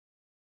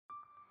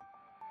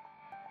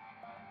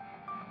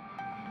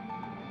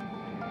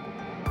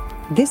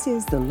This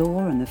is the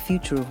Law and the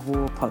Future of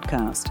War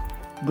podcast,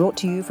 brought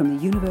to you from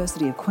the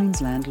University of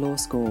Queensland Law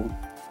School.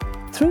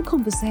 Through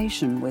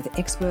conversation with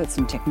experts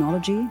in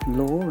technology,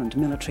 law and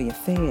military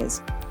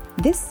affairs,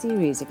 this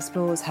series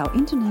explores how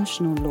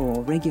international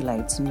law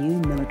regulates new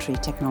military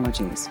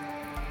technologies.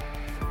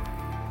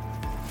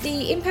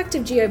 The impact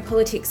of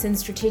geopolitics and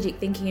strategic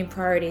thinking and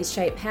priorities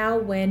shape how,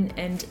 when,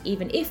 and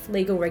even if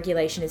legal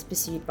regulation is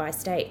pursued by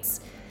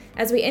states.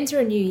 As we enter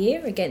a new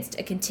year against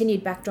a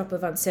continued backdrop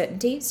of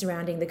uncertainty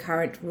surrounding the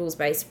current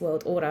rules-based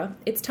world order,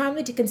 it's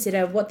timely to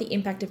consider what the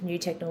impact of new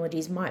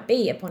technologies might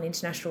be upon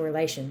international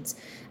relations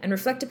and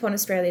reflect upon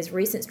Australia's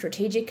recent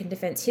strategic and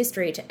defence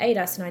history to aid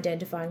us in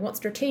identifying what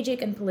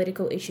strategic and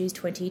political issues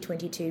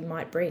 2022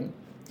 might bring.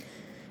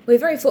 We're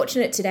very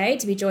fortunate today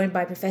to be joined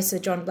by Professor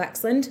John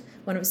Blaxland,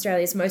 one of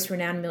Australia's most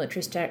renowned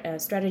military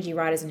strategy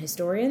writers and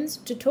historians,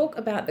 to talk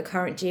about the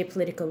current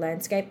geopolitical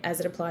landscape as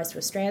it applies to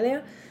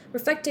Australia,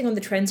 reflecting on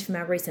the trends from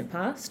our recent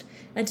past,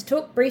 and to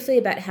talk briefly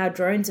about how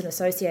drones and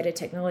associated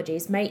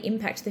technologies may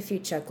impact the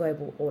future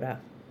global order.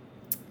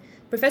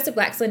 Professor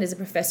Blaxland is a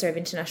Professor of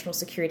International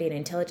Security and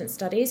Intelligence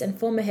Studies and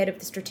former head of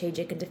the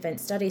Strategic and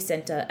Defence Studies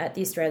Centre at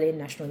the Australian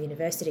National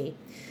University.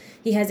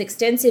 He has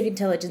extensive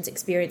intelligence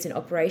experience in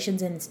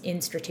operations and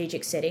in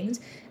strategic settings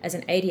as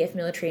an ADF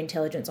military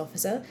intelligence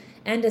officer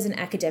and as an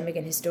academic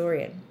and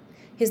historian.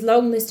 His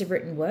long list of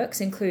written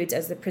works includes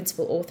as the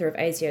principal author of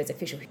ASIO's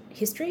Official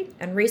History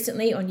and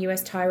recently on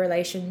US-Thai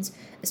relations,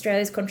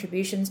 Australia's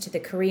contributions to the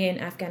Korean,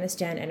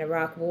 Afghanistan and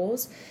Iraq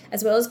wars,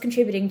 as well as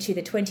contributing to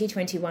the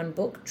 2021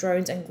 book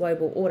Drones and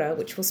Global Order,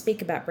 which we'll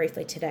speak about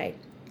briefly today.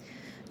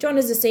 John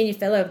is a Senior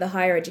Fellow of the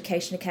Higher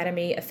Education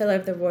Academy, a Fellow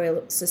of the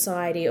Royal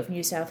Society of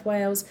New South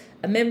Wales,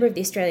 a member of the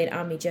Australian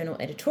Army Journal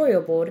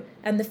Editorial Board,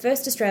 and the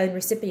first Australian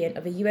recipient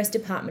of a US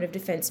Department of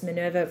Defence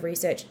Minerva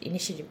Research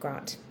Initiative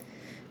grant.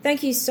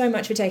 Thank you so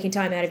much for taking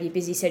time out of your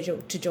busy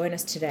schedule to join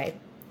us today.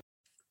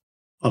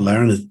 Well,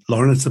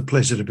 Lauren, it's a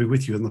pleasure to be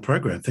with you on the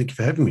program. Thank you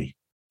for having me.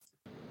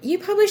 You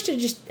published a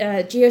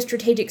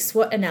geostrategic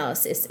SWOT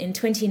analysis in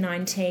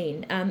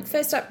 2019.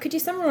 First up, could you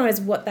summarise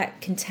what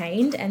that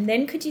contained, and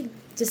then could you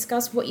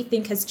discuss what you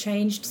think has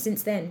changed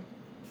since then?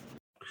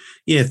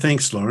 Yeah,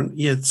 thanks, Lauren.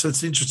 Yeah, so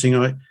it's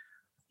interesting.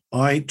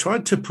 I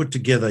tried to put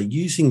together,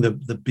 using the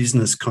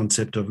business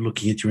concept of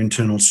looking at your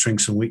internal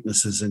strengths and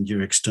weaknesses and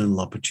your external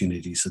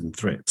opportunities and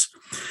threats,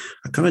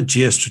 a kind of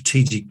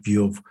geostrategic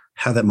view of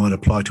how that might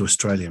apply to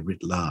Australia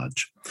writ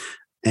large.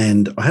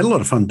 And I had a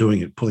lot of fun doing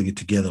it, pulling it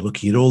together,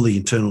 looking at all the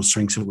internal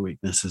strengths and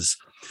weaknesses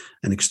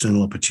and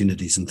external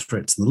opportunities and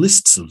threats. And the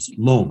list was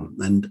long.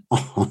 And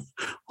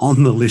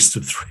on the list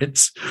of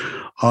threats,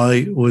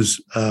 I was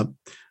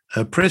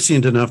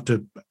prescient enough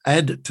to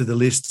add to the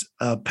list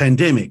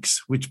pandemics,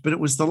 but it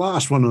was the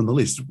last one on the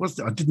list.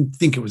 I didn't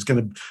think it was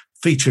going to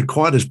feature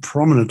quite as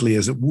prominently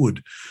as it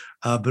would,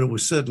 but it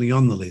was certainly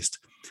on the list.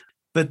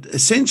 But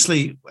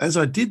essentially, as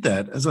I did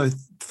that, as I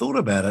thought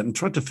about it and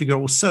tried to figure out,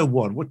 well, so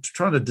what?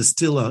 Try to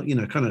distill a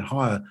kind of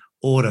higher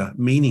order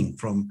meaning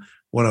from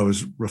what I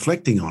was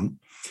reflecting on,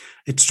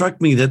 it struck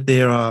me that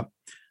there are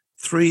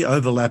three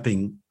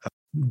overlapping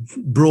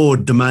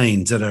broad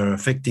domains that are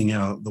affecting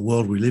the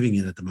world we're living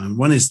in at the moment.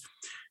 One is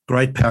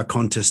great power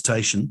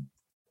contestation.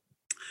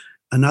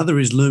 Another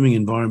is looming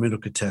environmental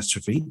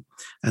catastrophe.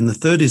 And the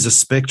third is a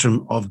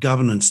spectrum of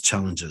governance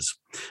challenges.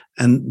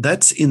 And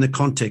that's in the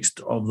context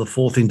of the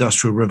fourth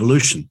industrial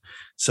revolution.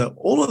 So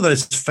all of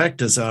those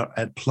factors are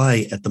at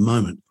play at the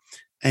moment.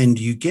 And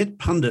you get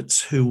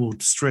pundits who will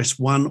stress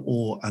one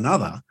or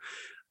another,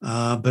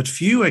 but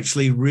few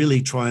actually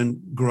really try and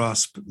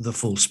grasp the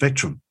full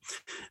spectrum.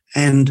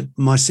 And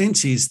my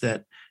sense is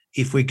that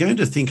if we're going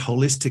to think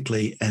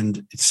holistically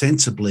and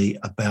sensibly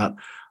about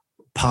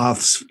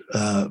paths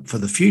for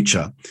the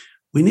future,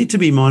 we need to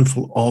be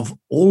mindful of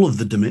all of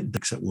the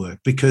dimensions at work.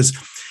 Because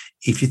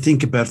if you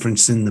think about, for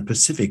instance, in the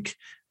Pacific,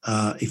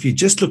 if you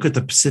just look at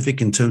the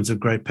Pacific in terms of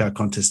great power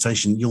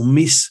contestation, you'll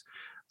miss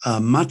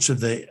much of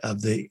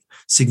the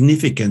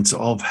significance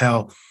of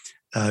how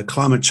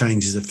climate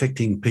change is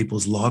affecting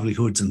people's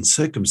livelihoods and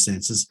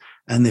circumstances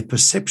and their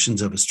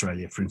perceptions of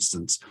Australia, for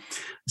instance.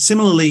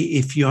 Similarly,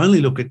 if you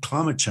only look at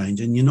climate change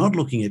and you're not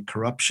looking at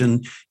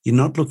corruption, you're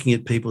not looking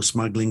at people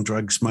smuggling,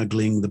 drug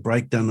smuggling, the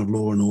breakdown of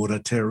law and order,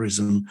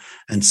 terrorism,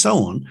 and so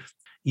on,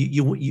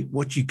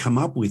 what you come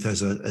up with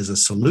as a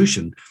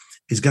solution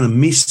is going to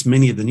miss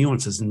many of the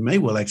nuances and may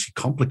well actually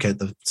complicate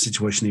the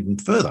situation even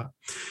further.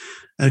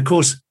 And of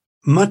course,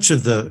 much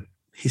of the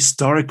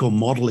historical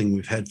modelling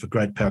we've had for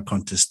great power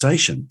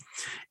contestation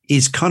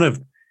is kind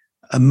of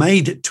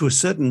made to a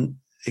certain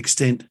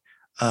extent,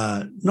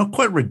 not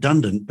quite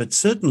redundant, but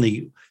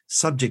certainly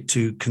subject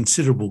to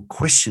considerable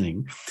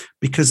questioning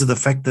because of the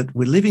fact that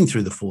we're living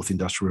through the fourth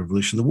industrial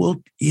revolution. The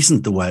world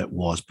isn't the way it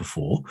was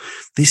before.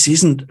 This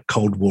isn't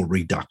Cold War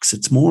redux.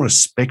 It's more a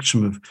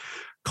spectrum of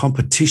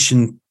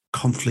competition,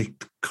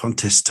 conflict,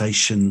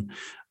 contestation,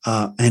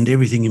 and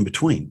everything in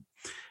between.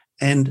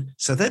 And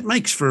so that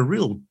makes for a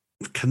real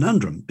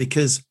conundrum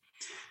because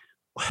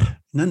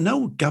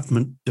no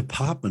government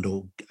department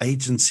or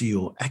agency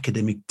or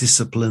academic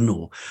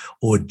discipline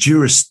or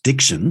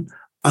jurisdiction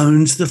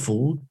owns the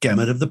full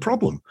gamut of the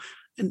problem.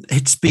 And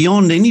it's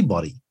beyond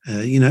anybody,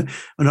 and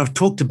I've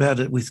talked about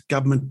it with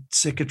government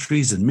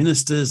secretaries and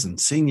ministers and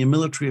senior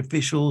military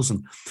officials,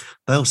 and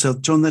they'll say,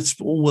 John, that's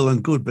all well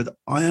and good, but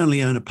I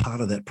only own a part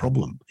of that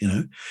problem,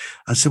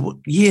 I said, well,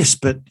 yes,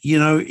 but,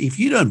 if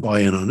you don't buy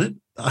in on it,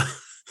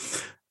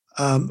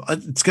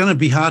 it's going to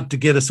be hard to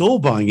get us all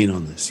buying in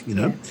on this,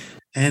 Yeah.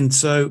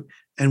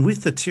 And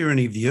with the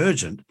tyranny of the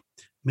urgent,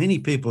 many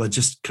people are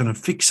just kind of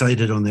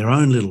fixated on their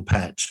own little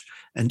patch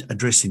and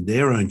addressing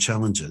their own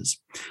challenges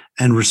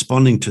and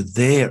responding to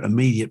their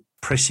immediate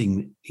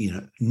pressing,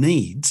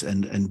 needs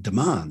and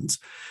demands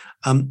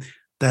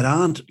that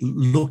aren't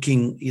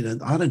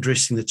aren't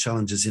addressing the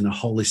challenges in a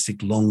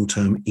holistic,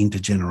 long-term,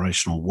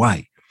 intergenerational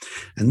way.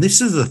 And this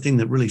is the thing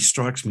that really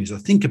strikes me as I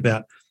think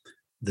about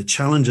the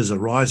challenges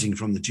arising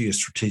from the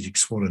geostrategic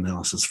SWOT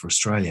analysis for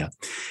Australia,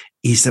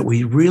 is that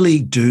we really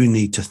do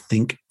need to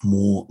think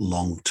more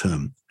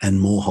long-term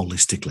and more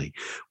holistically.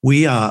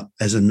 We are,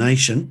 as a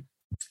nation,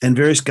 and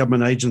various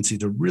government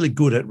agencies are really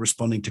good at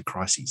responding to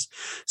crises.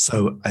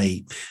 So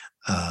a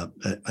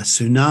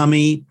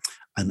tsunami,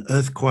 an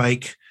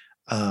earthquake,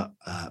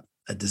 a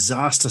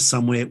disaster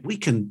somewhere, we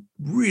can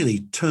really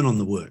turn on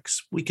the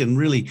works. We can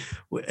really,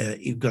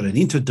 you've got an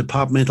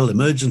interdepartmental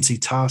emergency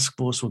task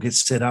force will get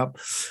set up.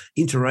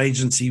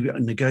 Interagency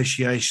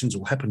negotiations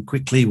will happen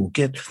quickly. We'll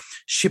get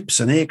ships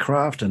and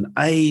aircraft and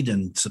aid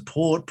and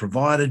support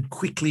provided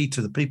quickly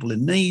to the people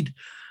in need.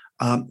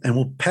 And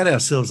we'll pat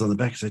ourselves on the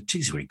back and say,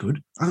 geez, we're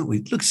good, aren't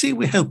we? Look, see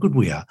how good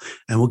we are.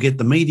 And we'll get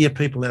the media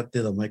people out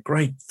there. They'll make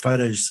great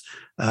photos,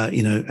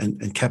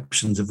 and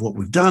captions of what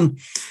we've done,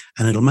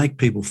 and it'll make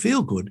people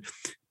feel good.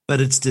 But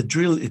it's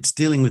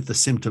dealing with the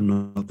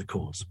symptom, not the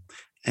cause.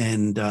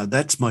 And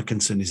that's my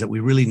concern, is that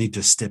we really need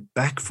to step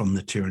back from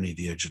the tyranny of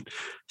the urgent,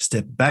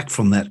 step back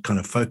from that kind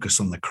of focus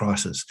on the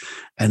crisis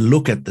and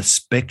look at the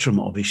spectrum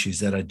of issues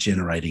that are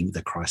generating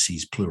the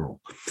crises, plural.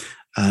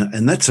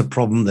 And that's a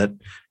problem that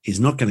is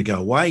not going to go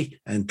away.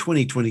 And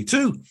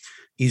 2022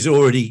 is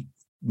already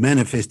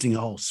manifesting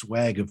a whole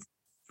swag of,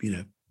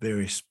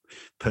 various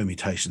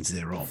permutations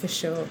thereof. For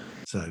sure.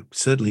 So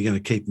certainly going to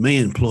keep me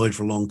employed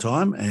for a long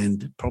time,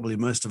 and probably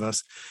most of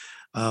us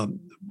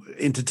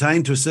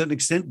entertained to a certain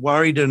extent,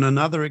 worried in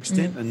another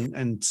extent,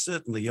 and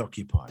certainly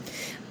occupied.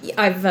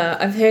 I've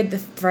heard the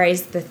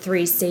phrase the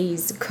 3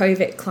 Cs: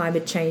 COVID,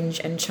 climate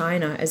change, and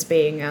China, as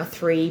being our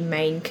 3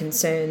 main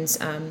concerns.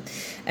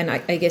 And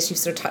I guess you've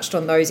sort of touched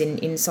on those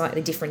in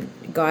slightly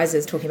different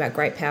guises, talking about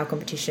great power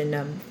competition,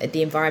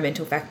 the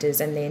environmental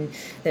factors, and then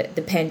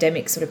the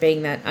pandemic sort of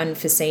being that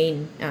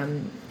unforeseen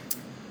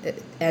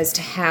as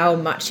to how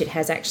much it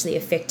has actually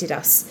affected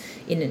us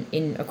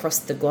in across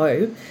the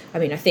globe. I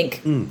mean, I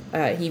think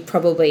you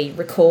probably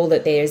recall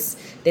that there's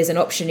an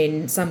option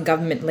in some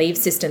government leave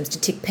systems to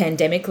tick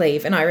pandemic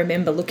leave, and I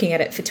remember looking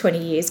at it for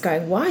 20 years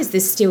going, why is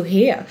this still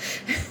here?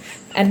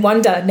 And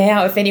wonder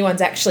now if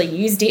anyone's actually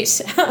used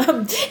it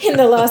in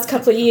the last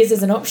couple of years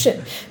as an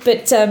option.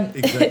 But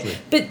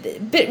Exactly.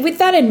 but with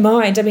that in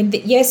mind, I mean,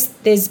 yes,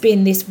 there's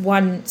been this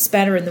one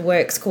spanner in the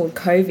works called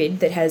COVID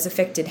that has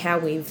affected how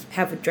we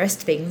have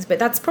addressed things, but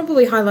that's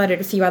probably highlighted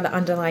a few other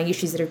underlying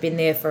issues that have been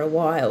there for a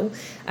while.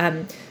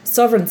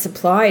 Sovereign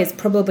supply is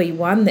probably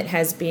one that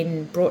has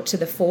been brought to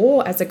the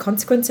fore as a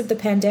consequence of the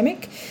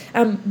pandemic.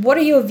 What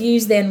are your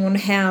views then on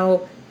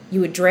how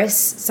you address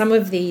some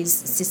of these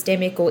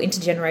systemic or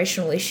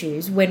intergenerational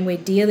issues when we're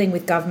dealing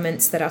with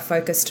governments that are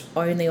focused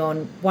only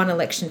on one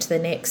election to the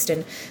next,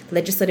 and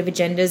legislative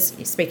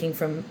agendas, speaking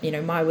from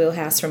my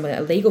wheelhouse from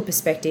a legal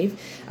perspective,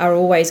 are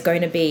always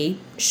going to be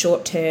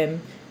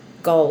short-term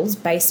goals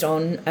based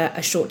on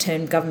a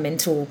short-term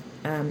governmental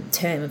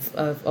term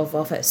of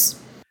office?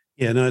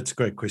 Yeah, no, it's a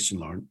great question,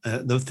 Lauren.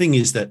 The thing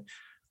is that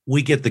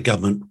we get the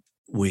government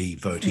we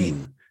vote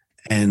in,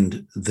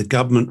 and the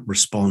government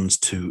responds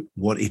to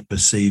what it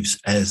perceives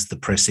as the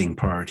pressing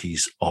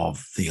priorities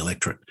of the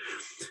electorate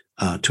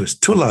to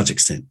a large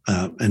extent.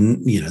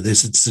 And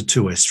it's a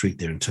two-way street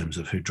there in terms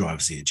of who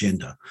drives the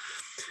agenda.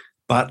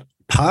 But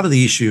part of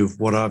the issue of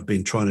what I've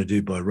been trying to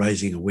do by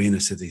raising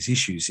awareness of these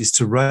issues is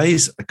to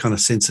raise a kind of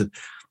sense of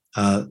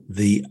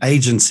the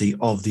agency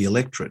of the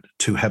electorate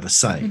to have a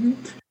say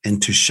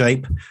and to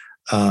shape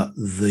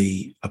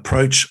the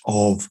approach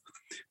of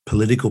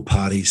political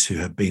parties who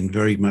have been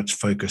very much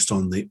focused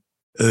on the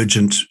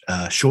urgent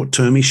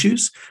short-term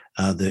issues,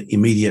 the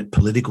immediate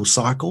political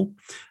cycle,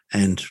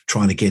 and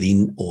trying to get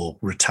in or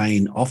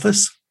retain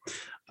office,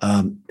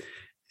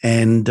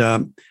 and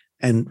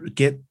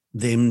get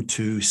them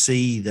to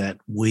see that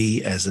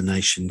we as a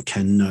nation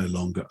can no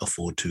longer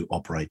afford to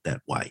operate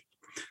that way,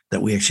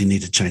 that we actually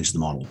need to change the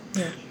model,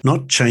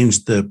 not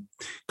change the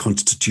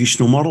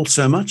constitutional model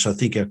so much. I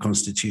think our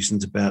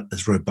constitution's about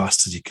as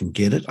robust as you can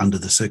get it under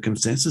the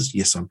circumstances.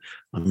 Yes,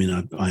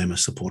 I am a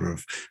supporter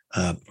of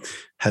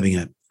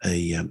having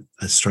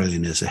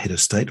Australian as a head of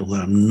state,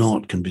 although I'm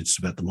not convinced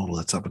about the model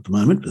that's up at the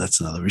moment, but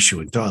that's another issue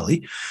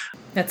entirely.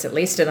 That's at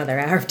least another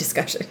hour of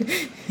discussion.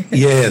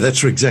 Yeah,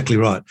 that's exactly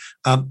right.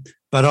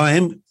 But I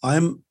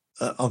am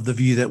of the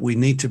view that we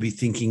need to be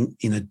thinking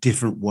in a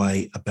different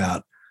way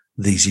about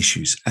these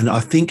issues. And I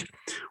think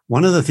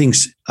one of the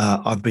things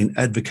I've been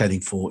advocating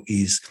for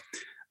is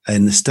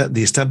the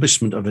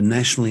establishment of a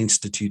National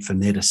Institute for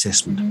Net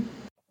Assessment.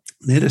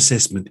 Mm-hmm. Net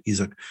assessment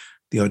is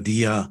the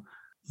idea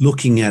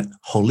looking at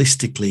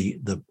holistically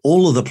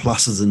all of the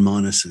pluses and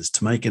minuses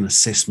to make an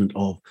assessment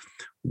of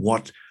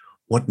what's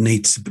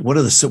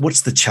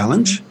the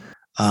challenge,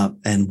 mm-hmm.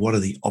 And what are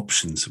the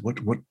options? What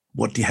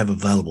do you have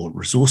available? What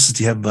resources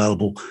do you have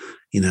available?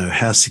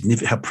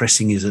 How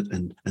pressing is it,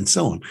 and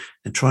so on,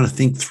 and trying to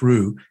think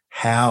through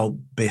how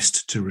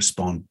best to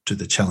respond to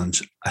the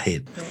challenge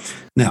ahead. Right.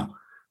 Now,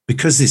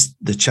 because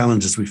the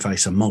challenges we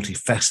face are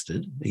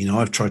multifaceted,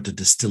 I've tried to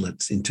distill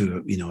it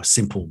into a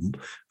simple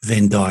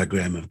Venn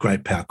diagram of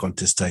great power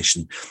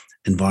contestation,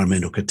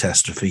 environmental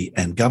catastrophe,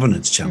 and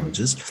governance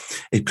challenges.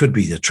 It could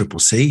be the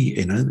CCC,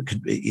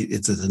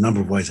 it's a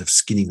number of ways of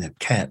skinning that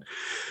cat,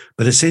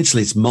 but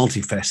essentially it's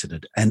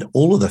multifaceted, and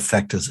all of the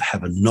factors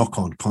have a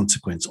knock-on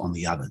consequence on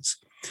the others.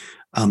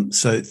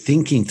 So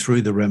thinking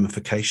through the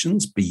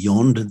ramifications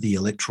beyond the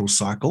electoral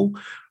cycle,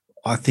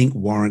 I think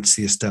warrants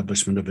the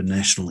establishment of a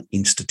National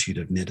Institute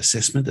of Net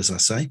Assessment, as I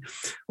say,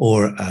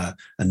 or a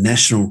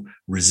National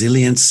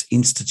Resilience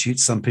Institute,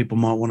 some people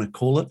might want to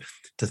call it,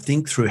 to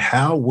think through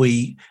how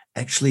we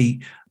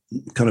actually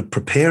kind of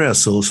prepare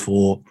ourselves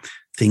for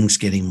things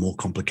getting more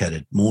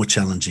complicated, more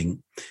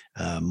challenging,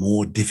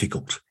 more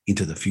difficult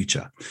into the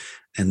future.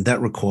 And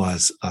that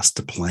requires us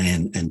to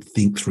plan and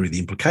think through the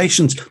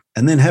implications,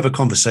 and then have a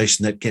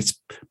conversation that gets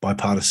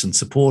bipartisan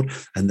support,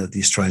 and that the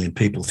Australian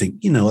people think,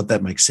 what,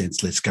 that makes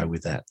sense, let's go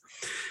with that.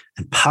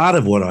 And part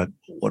of what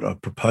I'm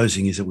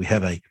proposing is that we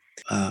have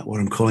what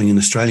I'm calling an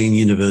Australian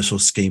Universal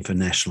Scheme for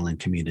National and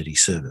Community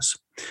Service,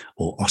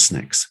 or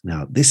AUSNACS.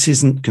 Now, this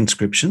isn't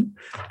conscription.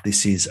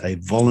 This is a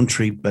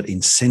voluntary but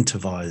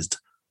incentivised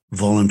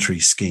voluntary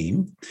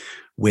scheme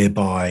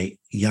whereby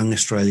young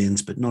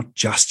Australians, but not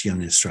just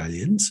young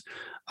Australians,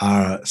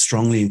 are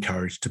strongly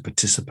encouraged to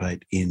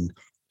participate in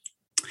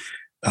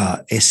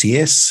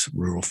SES,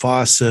 Rural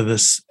Fire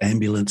Service,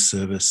 Ambulance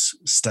Service,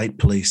 State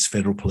Police,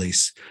 Federal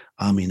Police,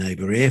 Army,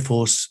 Navy, Air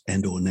Force,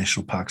 and or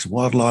National Parks and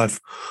Wildlife,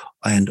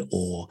 and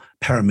or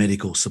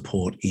paramedical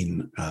support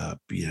in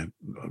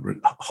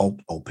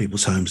old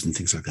people's homes and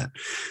things like that.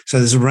 So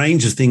there's a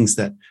range of things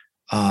that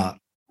are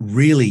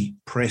really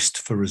pressed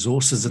for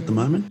resources at the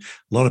moment.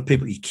 A lot of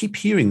people, you keep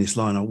hearing this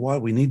line, why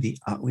we need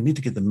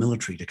to get the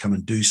military to come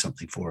and do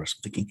something for us.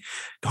 I'm thinking,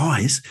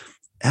 guys,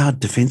 our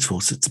Defence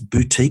Force, it's a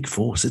boutique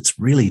force. It's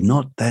really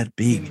not that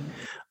big.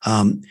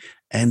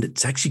 And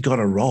it's actually got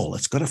a role.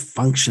 It's got a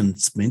function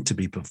it's meant to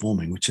be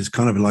performing, which is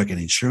kind of like an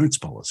insurance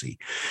policy.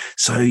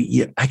 So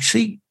you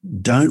actually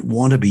don't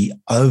want to be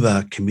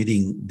over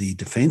committing the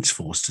Defence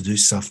Force to do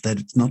stuff that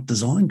it's not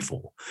designed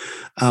for.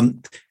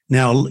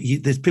 Now,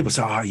 there's people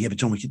say, but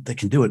John, they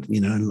can do it.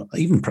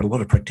 Even a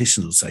lot of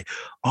practitioners will say,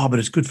 but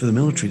it's good for the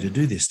military to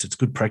do this. It's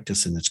good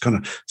practice, and it's kind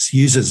of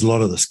uses a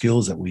lot of the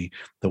skills that we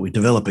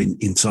develop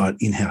inside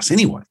in-house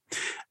anyway.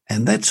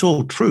 And that's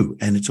all true,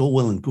 and it's all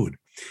well and good.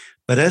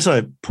 But as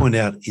I point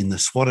out in the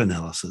SWOT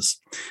analysis,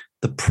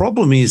 the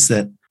problem is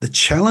that the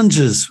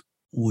challenges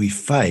we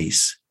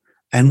face,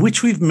 and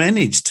which we've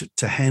managed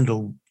to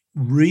handle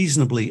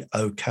reasonably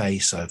okay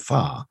so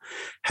far,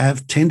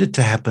 have tended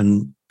to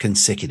happen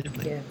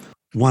consecutively,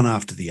 one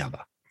after the other,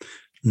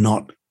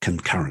 not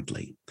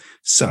concurrently.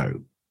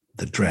 So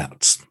the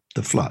droughts,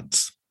 the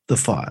floods, the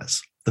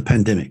fires, the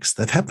pandemics,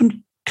 they've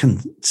happened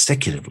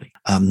consecutively,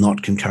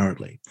 not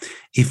concurrently.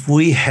 If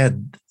we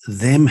had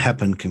them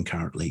happen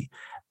concurrently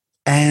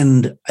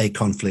and a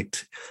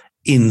conflict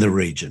in the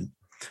region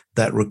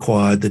that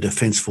required the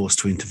Defence Force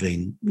to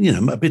intervene,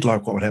 a bit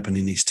like what happened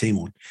in East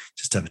Timor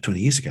just over 20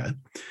 years ago,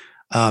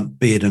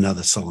 be it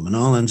another Solomon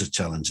Islands, a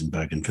challenge in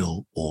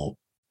Bougainville, or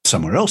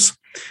somewhere else,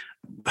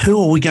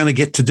 who are we going to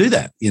get to do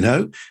that?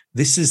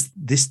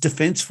 This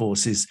Defence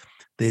Force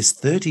there's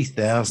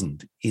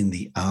 30,000 in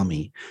the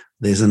Army.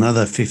 There's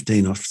another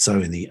 15 or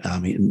so in the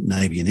Army,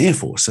 Navy, and Air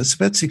Force. So it's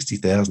about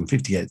 60,000,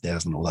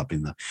 58,000 all up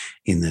in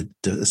the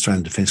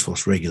Australian Defence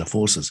Force regular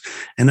forces,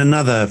 and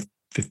another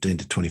 15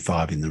 to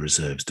 25 in the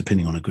reserves,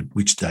 depending on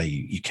which day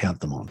you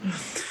count them on.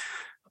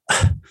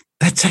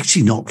 That's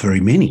actually not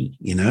very many,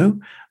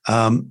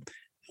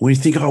 When you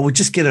think,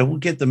 we'll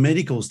get the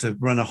medicals to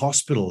run a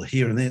hospital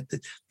here and there.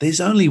 There's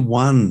only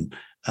one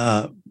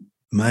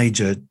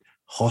major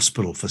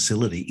hospital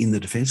facility in the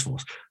Defence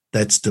Force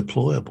that's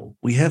deployable.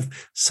 We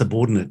have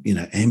subordinate,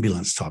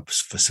 ambulance type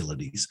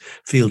facilities,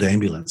 field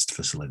ambulance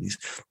facilities,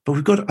 but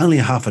we've got only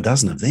half a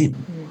dozen of them.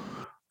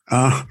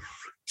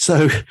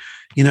 So,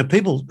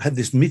 people have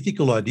this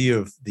mythical idea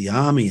of the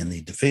Army and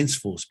the Defence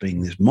Force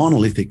being this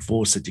monolithic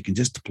force that you can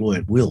just deploy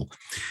at will.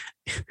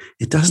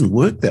 It doesn't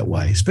work that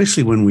way,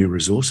 especially when we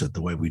resource it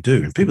the way we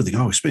do. And people think,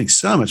 we're spending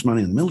so much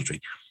money on the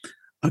military.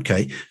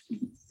 Okay,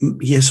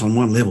 Yes, on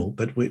one level,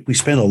 but we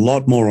spend a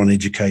lot more on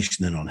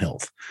education than on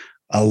health,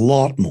 a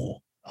lot more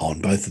on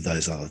both of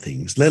those other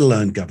things, let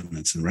alone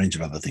governance and a range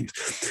of other things.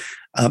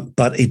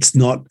 But it's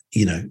not,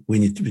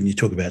 when you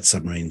talk about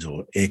submarines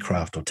or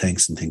aircraft or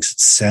tanks and things, it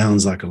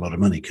sounds like a lot of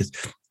money because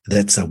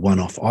that's a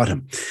one-off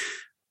item.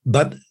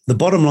 But the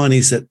bottom line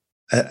is that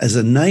as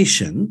a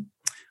nation,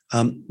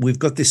 we've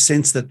got this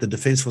sense that the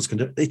Defence Force can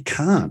do it. It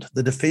can't.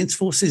 The Defence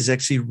Force is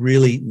actually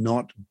really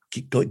not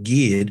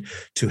geared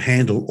to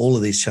handle all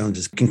of these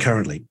challenges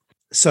concurrently.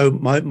 So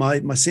my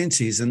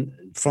sense is, and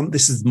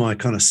this is my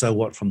kind of so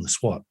what from the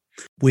SWAT,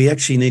 we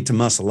actually need to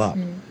muscle up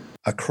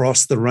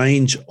across the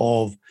range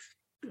of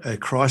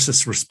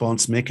crisis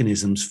response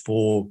mechanisms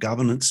for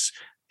governance,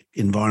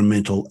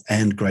 environmental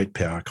and great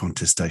power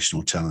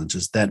contestational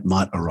challenges that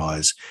might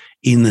arise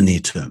in the near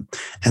term.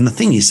 And the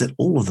thing is that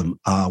all of them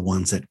are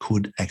ones that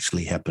could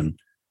actually happen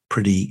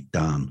pretty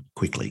darn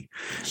quickly.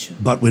 Sure.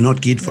 But we're not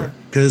geared for it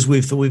because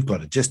we've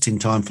got a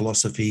just-in-time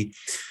philosophy.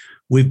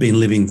 We've been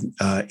living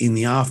in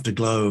the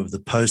afterglow of the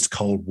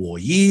post-Cold War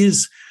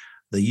years,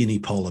 the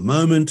unipolar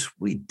moment.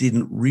 We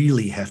didn't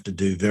really have to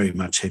do very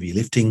much heavy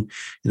lifting.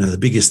 The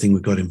biggest thing we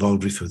got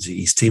involved with was the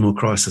East Timor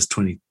crisis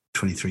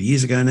 23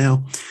 years ago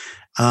now.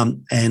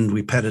 And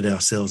we patted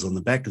ourselves on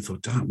the back and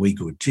thought, aren't we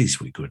good? Geez,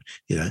 we good.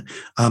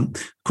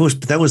 Of course,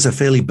 but that was a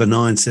fairly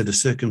benign set of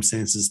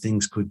circumstances.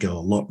 Things could go a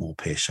lot more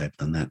pear-shaped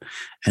than that.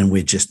 And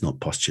we're just not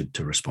postured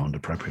to respond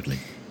appropriately.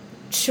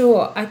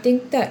 Sure. I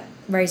think that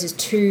raises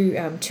two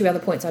other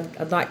points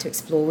I'd like to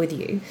explore with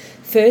you.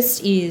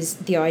 First is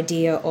the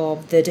idea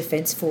of the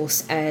Defence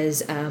Force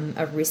as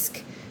a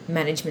risk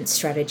management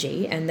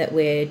strategy, and that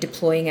we're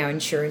deploying our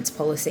insurance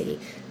policy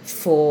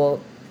for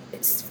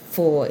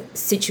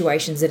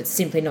situations that it's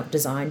simply not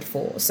designed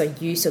for. So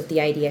use of the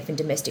ADF in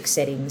domestic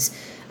settings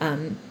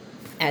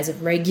as a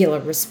regular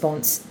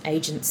response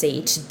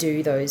agency to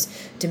do those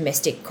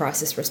domestic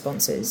crisis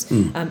responses.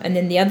 And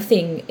then the other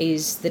thing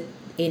is that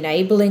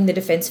enabling the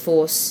Defence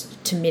Force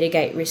to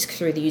mitigate risk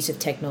through the use of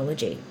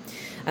technology.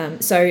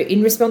 So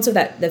in response to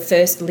that, the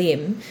first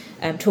limb,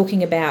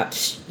 talking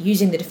about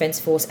using the Defence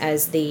Force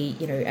as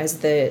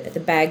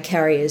the bag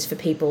carriers for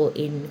people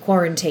in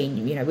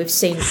quarantine. We've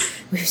seen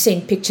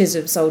pictures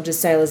of soldiers,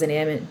 sailors, and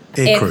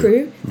air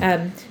crew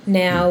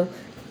now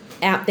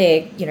out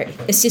there,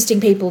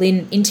 assisting people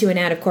into and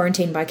out of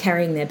quarantine by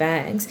carrying their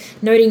bags.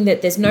 Noting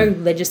that there's no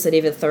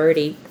legislative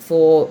authority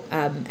for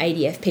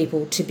ADF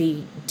people to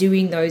be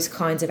doing those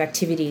kinds of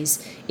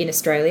activities in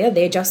Australia.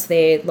 They're just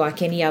there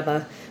like any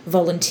other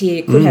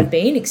volunteer could have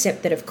been,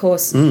 except that, of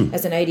course,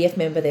 as an ADF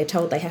member, they're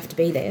told they have to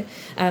be there.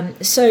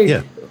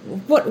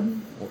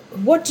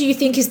 What do you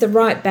think is the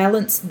right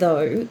balance,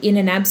 though, in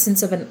an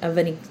absence of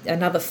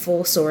another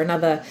force or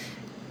another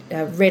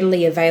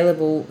readily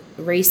available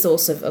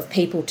resource of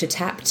people to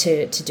tap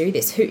to do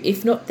this? Who,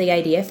 if not the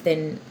ADF,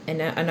 then,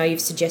 and I know you've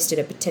suggested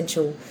a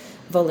potential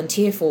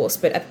volunteer force,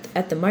 but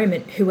at the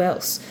moment, who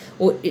else?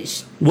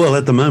 Well,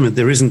 at the moment,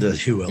 there isn't a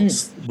who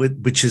else,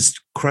 which is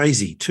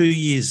crazy. 2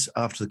 years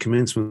after the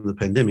commencement of the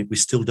pandemic, we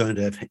still don't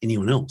have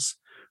anyone else.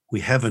 We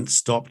haven't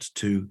stopped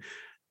to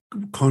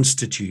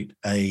constitute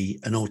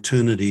an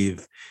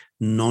alternative,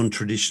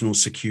 non-traditional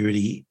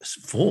security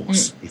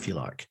force, if you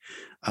like.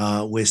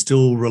 We're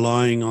still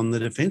relying on the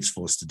Defence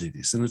Force to do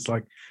this. And it's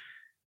like,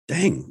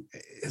 dang,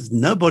 has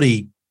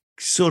nobody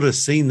sort of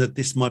seen that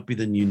this might be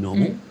the new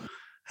normal?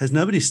 Has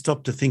nobody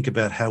stopped to think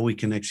about how we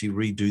can actually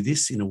redo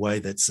this in a way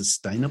that's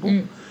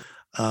sustainable?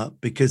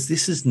 Because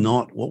this is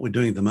not, what we're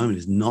doing at the moment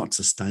is not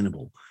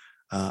sustainable.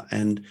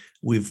 And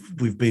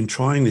we've been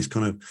trying this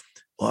kind of,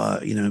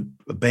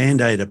 a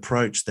Band-Aid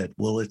approach that,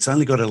 well, it's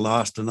only got to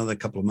last another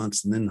couple of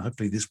months, and then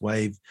hopefully this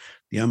wave,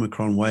 the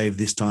Omicron wave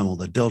this time, or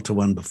the Delta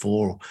one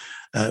before,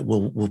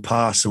 will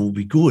pass and we'll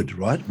be good,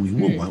 right? We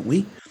will, won't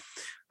we?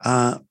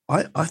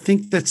 I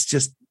think that's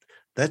just,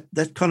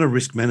 that kind of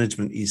risk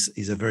management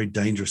is a very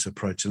dangerous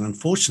approach. And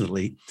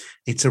unfortunately,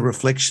 it's a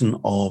reflection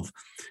of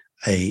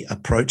a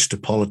approach to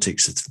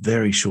politics that's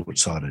very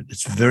short-sighted.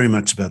 It's very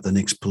much about the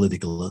next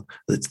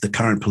it's the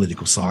current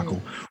political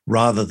cycle,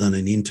 rather than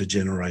an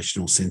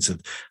intergenerational sense of,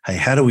 hey,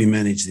 how do we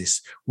manage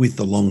this with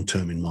the long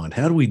term in mind?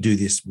 How do we do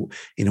this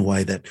in a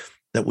way that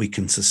we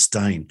can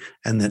sustain,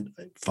 and that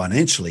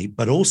financially,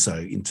 but also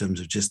in terms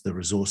of just the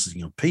resources,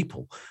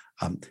 people?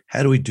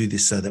 How do we do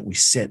this so that we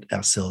set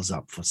ourselves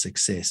up for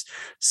success,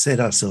 set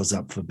ourselves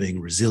up for being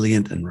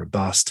resilient and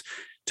robust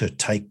to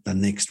take the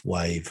next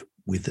wave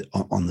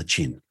on the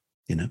chin?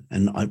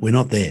 And we're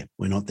not there.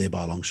 We're not there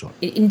by a long shot.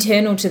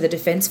 Internal to the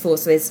Defence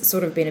Force, there's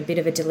sort of been a bit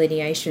of a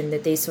delineation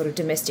that these sort of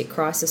domestic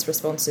crisis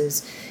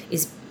responses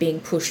is being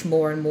pushed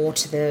more and more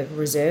to the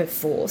reserve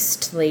force,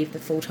 to leave the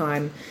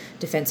full-time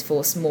Defence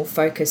Force more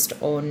focused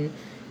on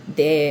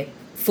their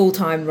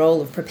full-time role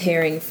of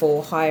preparing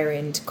for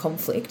higher-end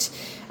conflict.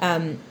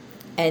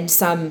 And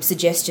some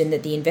suggestion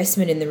that the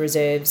investment in the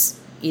reserves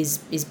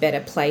is better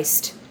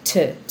placed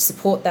to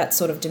support that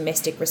sort of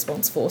domestic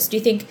response force. Do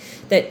you think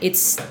that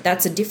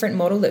that's a different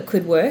model that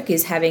could work,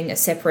 is having a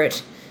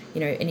separate,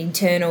 an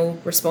internal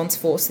response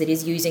force that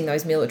is using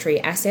those military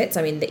assets?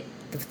 I mean,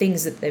 the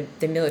things that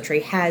the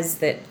military has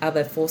that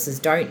other forces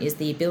don't is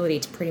the ability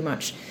to pretty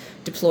much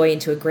deploy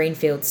into a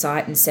greenfield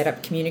site and set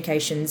up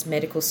communications,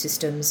 medical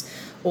systems,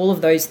 all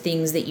of those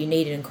things that you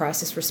need in a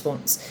crisis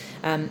response.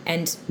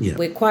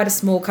 We're quite a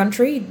small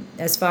country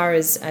as far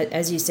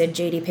as you said,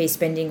 GDP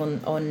spending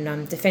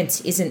on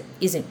defence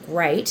isn't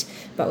great,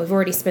 but we've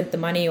already spent the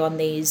money on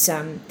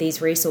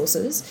these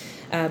resources.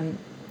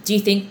 Do you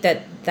think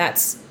that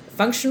that's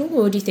functional,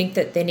 or do you think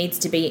that there needs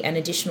to be an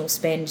additional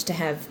spend to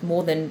have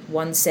more than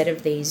one set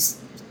of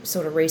these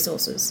sort of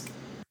resources?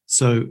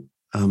 So,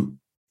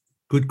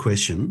 good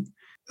question.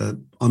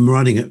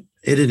 I'm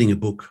editing a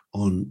book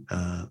on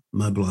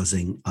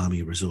mobilising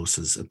army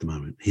resources at the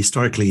moment,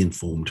 historically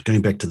informed,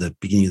 going back to the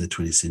beginning of the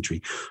 20th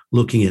century,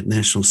 looking at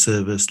national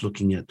service,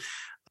 looking at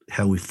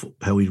how we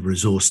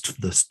resourced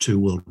the two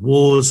world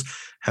wars,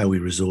 how we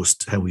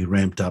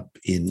ramped up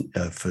in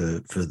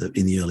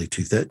the early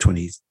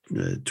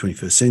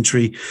 21st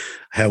century,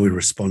 how we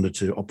responded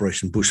to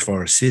Operation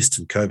Bushfire Assist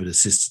and COVID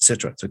Assist,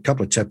 etc. So a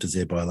couple of chapters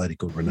there by a lady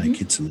called Renee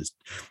Kitson is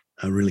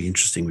really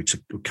interesting, which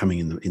are coming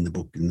in the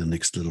book in the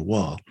next little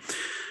while.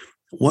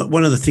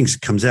 One of the things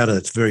that comes out of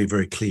that's very,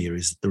 very clear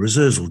is that the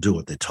reserves will do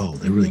what they're told.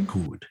 They're really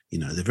good.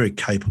 They're very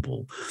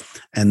capable.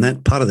 And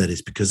that part of that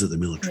is because of the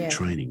military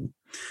training.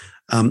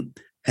 And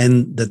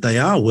that they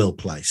are well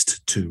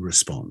placed to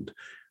respond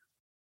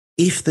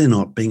if they're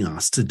not being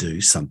asked to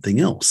do something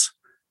else,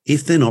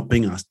 if they're not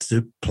being asked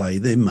to play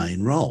their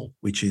main role,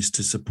 which is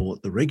to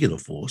support the regular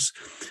force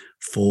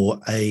for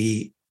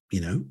a,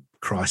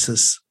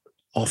 crisis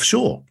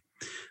offshore.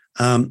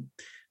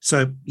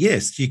 So,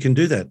 yes, you can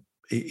do that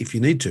if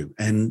you need to.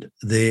 And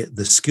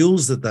the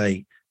skills that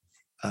they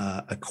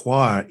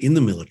acquire in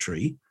the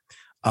military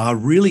are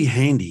really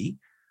handy.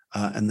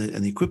 And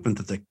the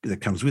equipment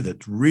that comes with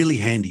it, really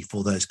handy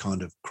for those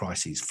kind of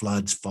crises,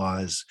 floods,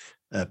 fires,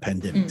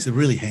 pandemics. They're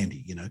really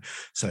handy,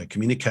 So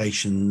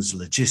communications,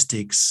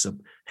 logistics,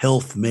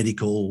 health,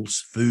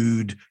 medicals,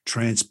 food,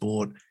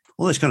 transport,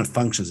 all those kind of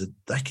functions that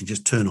they can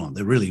just turn on.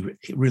 They're really,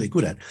 really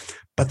good at.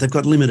 But they've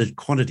got limited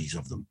quantities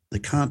of them. They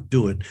can't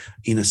do it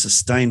in a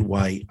sustained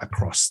way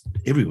across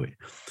everywhere.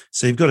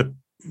 So you've got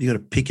to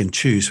pick and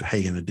choose how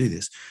you're going to do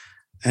this.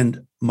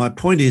 And my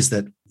point is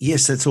that,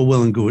 yes, that's all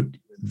well and good.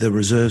 The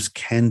reserves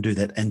can do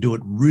that and do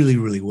it really,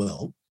 really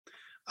well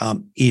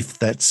if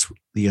that's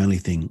the only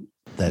thing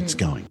that's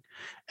going.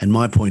 And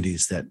my point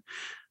is that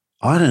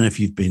I don't know if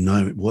you've been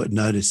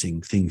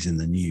noticing things in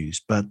the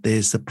news, but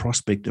there's the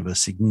prospect of a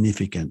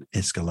significant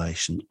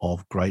escalation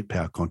of great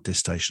power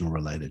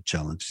contestational-related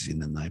challenges in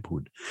the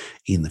neighbourhood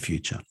in the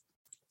future.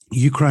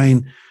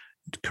 Ukraine,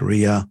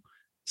 Korea,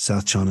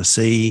 South China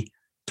Sea,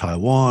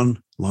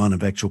 Taiwan, line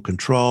of actual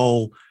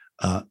control.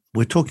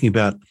 We're talking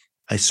about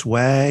a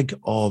swag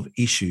of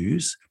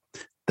issues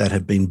that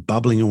have been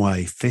bubbling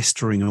away,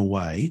 festering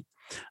away,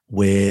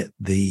 where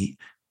the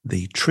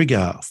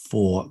trigger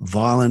for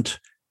violent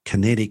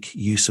kinetic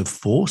use of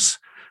force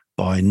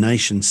by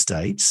nation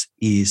states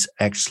is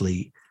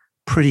actually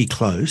pretty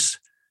close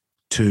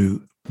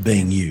to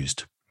being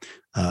used.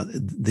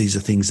 These are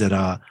things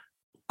that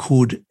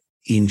could,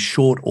 in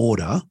short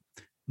order,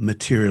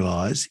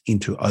 materialise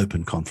into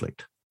open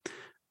conflict.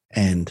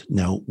 And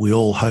now we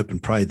all hope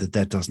and pray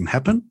that doesn't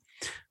happen.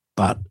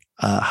 But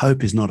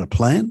hope is not a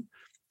plan,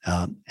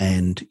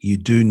 and you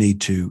do need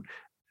to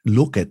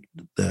look at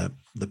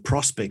the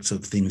prospects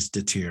of things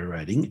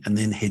deteriorating and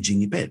then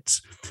hedging your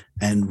bets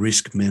and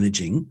risk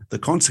managing the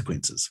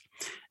consequences.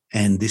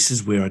 And this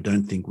is where I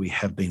don't think we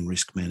have been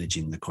risk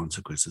managing the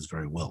consequences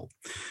very well,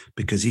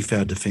 because if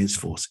our Defence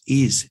Force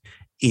is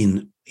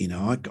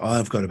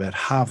I've got about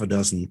half a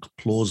dozen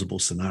plausible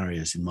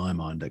scenarios in my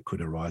mind that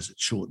could arise at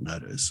short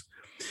notice.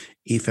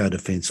 If our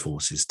Defence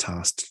Force is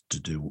tasked to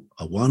do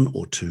a 1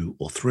 or 2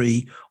 or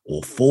 3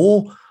 or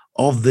 4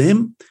 of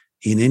them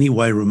in any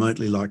way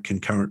remotely like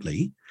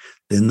concurrently,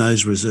 then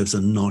those reserves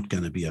are not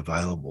going to be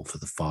available for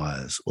the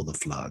fires or the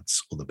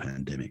floods or the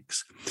pandemics.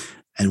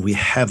 And we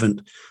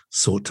haven't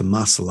sought to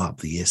muscle up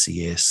the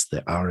SES,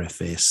 the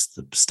RFS,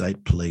 the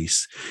state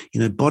police,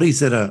 bodies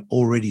that are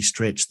already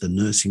stretched, the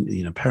nursing,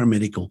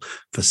 paramedical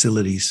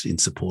facilities in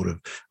support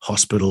of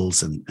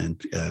hospitals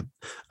and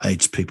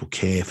aged people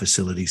care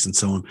facilities and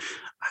so on.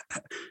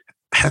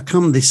 How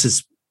come this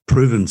has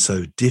proven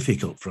so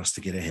difficult for us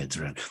to get our heads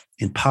around?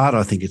 In part,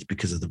 I think it's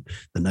because of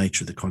the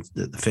nature of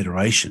the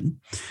federation.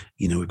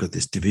 We've got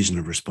this division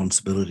of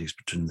responsibilities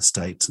between the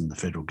states and the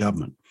federal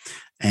government.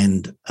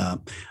 And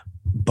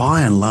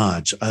by and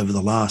large, over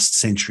the last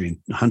century,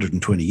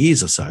 120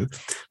 years or so,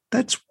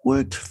 that's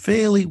worked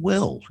fairly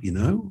well.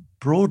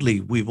 Broadly,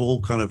 we've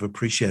all kind of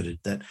appreciated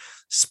that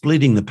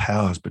splitting the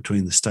powers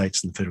between the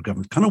states and the federal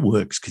government kind of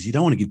works, because you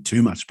don't want to give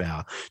too much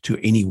power to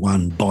any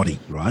one body,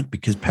 right?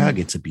 Because power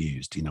gets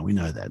abused. We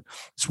know that.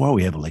 That's why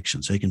we have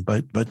elections, so you can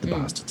vote the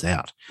bastards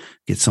out,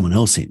 get someone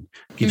else in,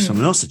 give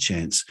someone else a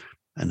chance,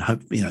 and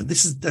hope.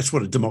 That's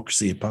what a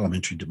democracy, a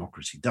parliamentary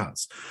democracy,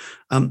 does.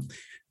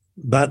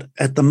 But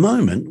at the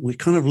moment, we're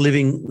kind of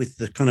living with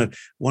the kind of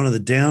one of the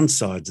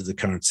downsides of the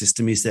current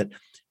system is that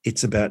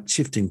it's about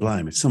shifting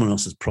blame. It's someone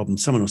else's problem,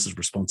 someone else's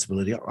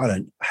responsibility. I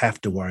don't have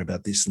to worry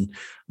about this, and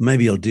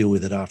maybe I'll deal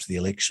with it after the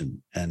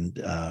election, and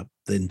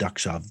then duck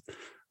shove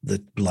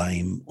the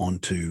blame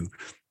onto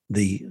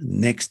the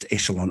next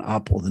echelon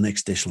up or the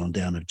next echelon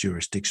down of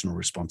jurisdictional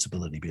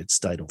responsibility, be it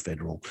state or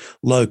federal,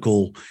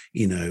 local,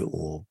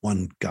 or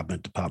one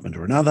government department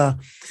or another.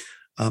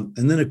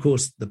 And then, of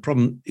course, the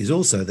problem is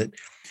also that,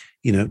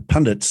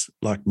 pundits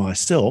like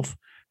myself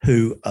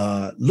who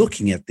are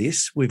looking at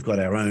this, we've got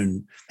our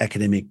own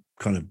academic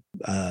kind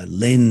of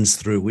lens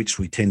through which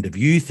we tend to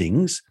view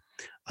things.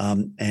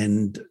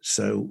 And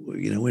so,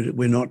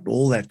 we're not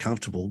all that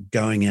comfortable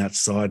going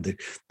outside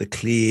the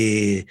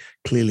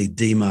clearly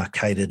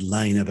demarcated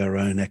lane of our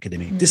own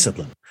academic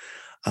discipline.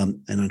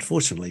 And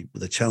unfortunately,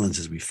 the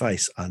challenges we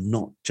face are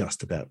not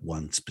just about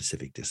one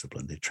specific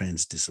discipline. They're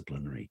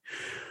transdisciplinary.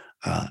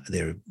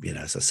 They're,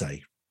 as I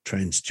say,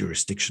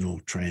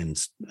 trans-jurisdictional,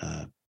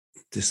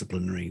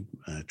 disciplinary,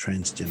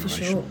 transgenerational. For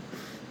sure.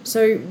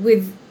 So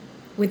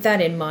with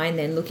that in mind,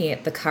 then looking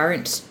at the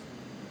current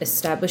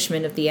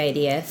establishment of the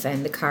ADF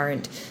and the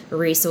current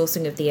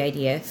resourcing of the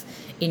ADF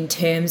in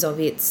terms of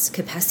its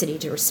capacity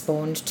to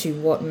respond to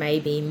what may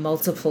be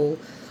multiple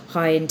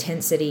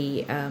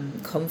high-intensity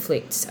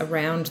conflicts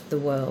around the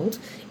world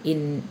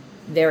in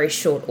very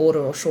short order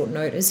or short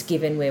notice,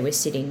 given where we're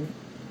sitting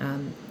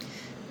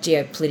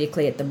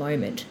geopolitically at the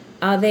moment.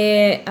 Are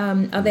there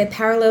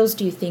parallels,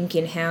 do you think,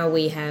 in how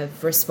we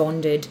have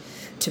responded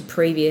to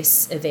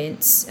previous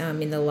events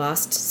in the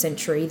last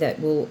century that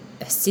will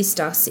assist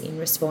us in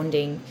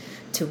responding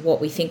to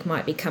what we think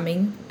might be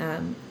coming?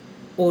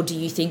 Or do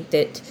you think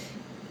that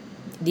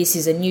this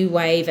is a new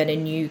wave and a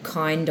new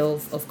kind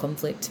of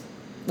conflict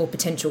or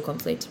potential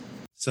conflict?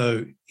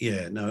 So,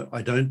 no,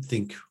 I don't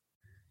think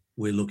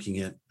we're looking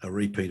at a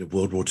repeat of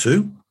World War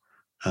II.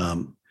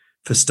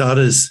 For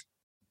starters,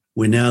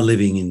 we're now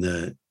living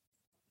in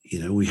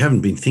we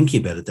haven't been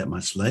thinking about it that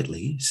much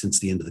lately since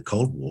the end of the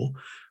Cold War,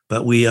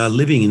 but we are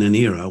living in an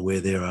era where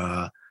there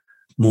are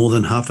more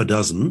than half a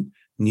dozen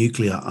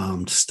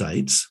nuclear-armed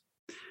states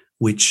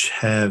which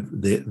have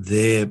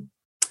their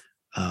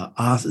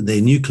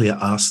nuclear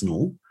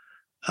arsenal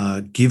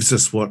gives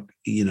us what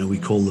we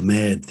call the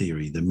MAD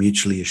theory, the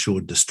mutually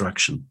assured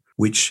destruction,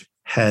 which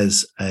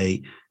has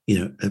an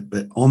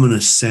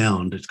ominous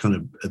sound. It's kind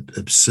of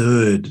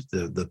absurd,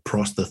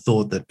 the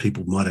thought that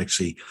people might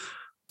actually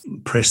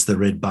press the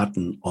red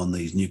button on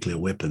these nuclear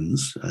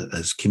weapons,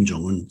 as Kim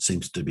Jong-un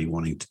seems to be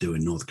wanting to do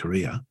in North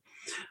Korea,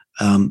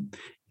 and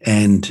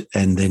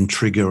then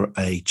trigger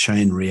a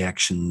chain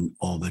reaction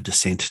of a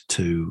descent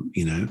to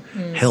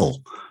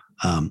hell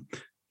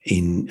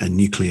in a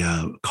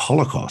nuclear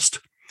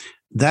holocaust.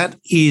 That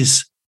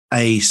is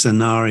a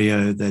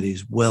scenario that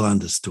is well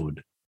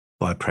understood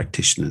by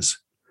practitioners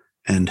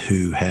and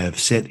who have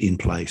set in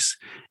place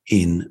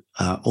in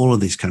all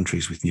of these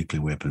countries with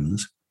nuclear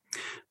weapons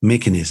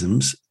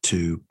mechanisms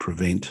to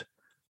prevent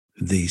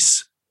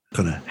these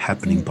kind of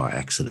happening by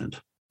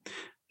accident.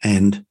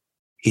 And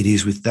it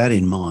is with that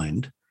in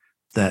mind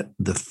that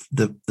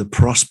the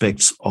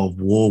prospects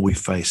of war we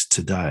face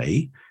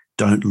today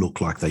don't look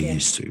like they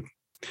used to.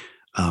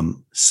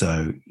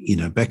 So,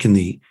 back in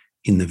the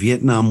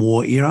Vietnam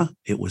War era,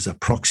 it was a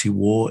proxy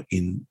war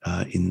in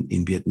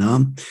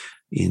Vietnam.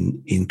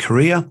 In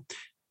Korea,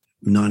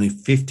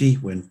 1950,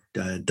 when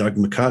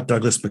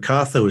Douglas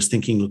MacArthur was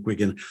thinking, look,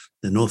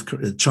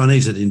 the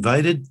Chinese had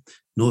invaded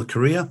North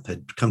Korea,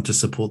 had come to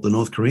support the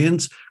North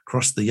Koreans,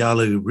 crossed the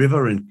Yalu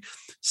River and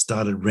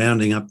started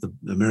rounding up the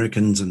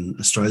Americans and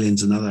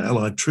Australians and other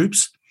allied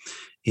troops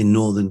in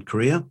Northern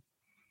Korea.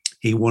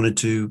 He wanted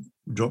to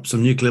drop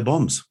some nuclear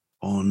bombs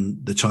on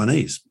the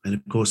Chinese. And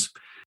of course,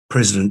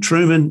 President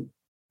Truman,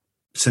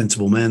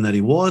 sensible man that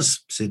he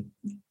was, said,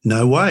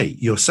 no way,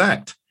 you're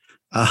sacked.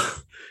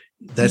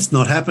 That's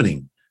not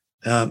happening.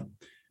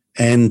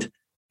 And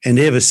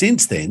ever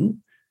since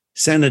then,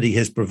 sanity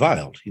has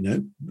prevailed.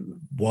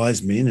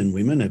 Wise men and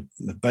women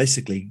have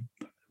basically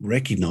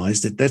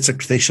recognized that that's a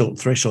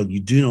threshold you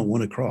do not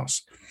want to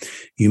cross.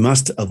 You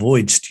must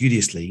avoid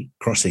studiously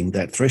crossing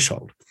that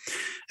threshold.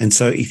 And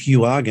so if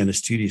you are going to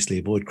studiously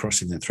avoid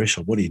crossing that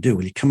threshold, what do?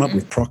 Well, you come up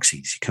with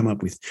proxies, you come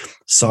up with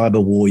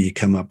cyber war, you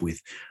come up with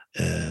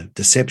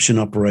deception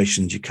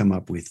operations, you come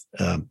up with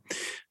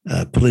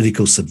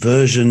political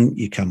subversion,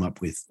 you come up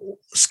with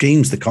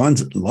schemes,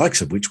 the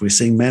likes of which we're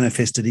seeing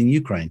manifested in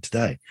Ukraine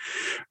today.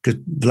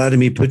 Because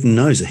Vladimir Putin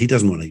knows that he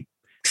doesn't want to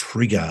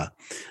trigger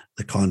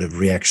the kind of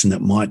reaction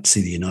that might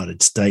see the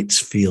United States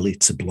feel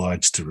it's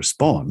obliged to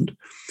respond.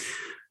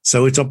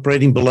 So it's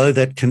operating below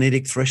that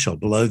kinetic threshold,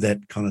 below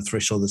that kind of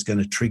threshold that's going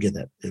to trigger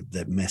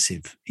that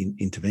massive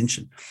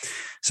intervention.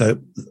 So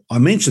I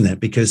mention that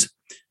because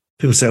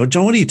people say, well,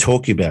 John, what are you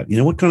talking about?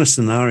 What kind of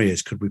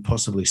scenarios could we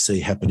possibly see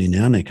happen in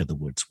our neck of the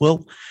woods?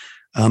 Well,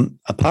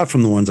 apart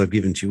from the ones I've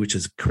given to you, which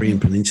is Korean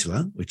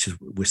Peninsula,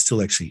 we're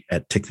still actually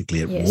technically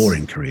at war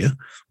in Korea.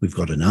 We've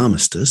got an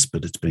armistice,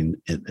 but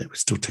it was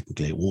still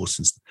technically at war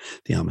since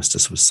the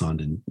armistice was signed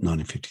in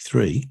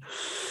 1953.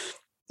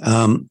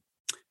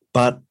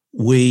 But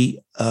We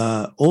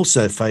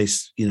also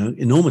face,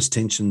 enormous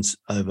tensions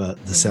over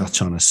the South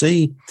China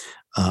Sea,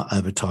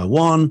 over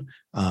Taiwan.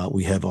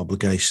 We have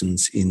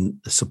obligations in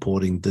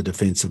supporting the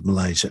defence of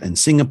Malaysia and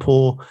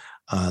Singapore.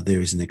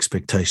 There is an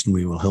expectation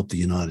we will help the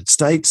United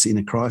States in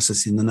a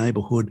crisis in the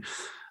neighbourhood.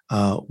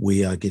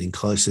 We are getting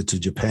closer to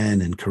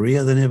Japan and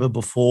Korea than ever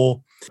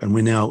before. And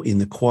we're now in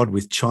the Quad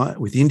with China,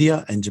 with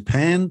India and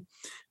Japan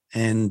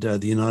and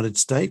the United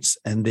States.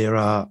 And there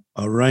are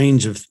a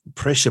range of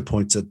pressure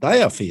points that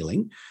they are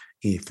feeling.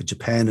 For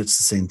Japan, it's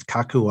the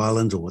Senkaku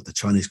Islands, or what the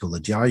Chinese call the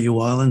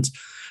Diaoyu Islands.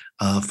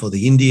 For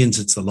the Indians,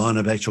 it's the line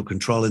of actual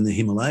control in the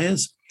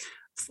Himalayas.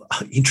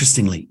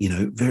 Interestingly,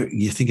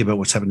 you think about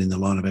what's happened in the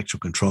line of actual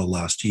control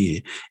last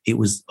year. It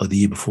was, or the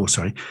year before,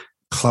 sorry,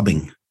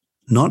 clubbing,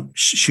 not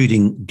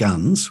shooting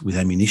guns with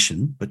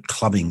ammunition, but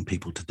clubbing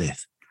people to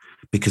death,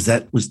 because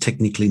that was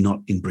technically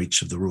not in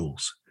breach of the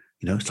rules.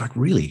 It's like,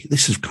 really,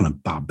 this is kind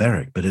of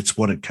barbaric, but it's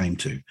what it came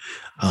to.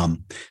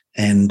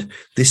 And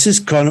this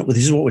is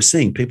what we're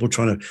seeing: people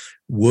trying to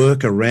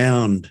work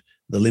around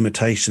the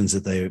limitations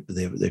that they're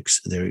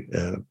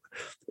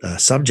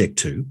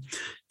subject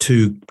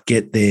to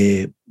get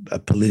their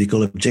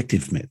political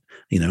objective met.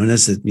 And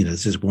as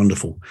there's this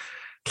wonderful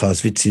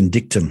Clausewitzian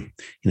dictum,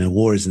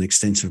 war is an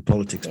extension of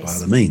politics by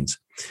other means.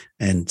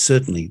 And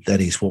certainly that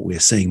is what we're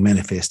seeing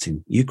manifest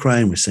in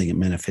Ukraine. We're seeing it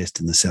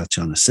manifest in the South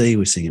China Sea.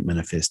 We're seeing it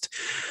manifest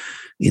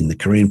in the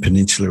Korean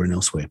Peninsula and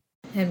elsewhere.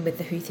 And with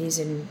the Houthis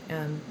in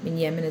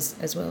Yemen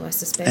as well, I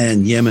suspect.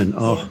 And Yemen,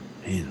 man,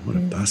 what a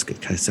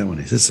basket case that one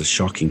is. It's a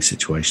shocking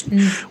situation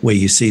where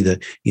you see the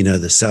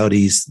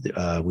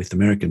Saudis with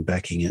American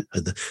backing,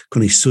 the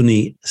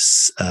Sunni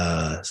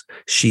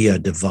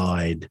Shia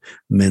divide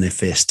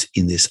manifest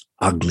in this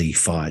ugly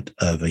fight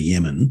over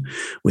Yemen,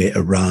 where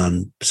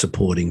Iran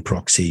supporting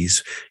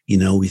proxies,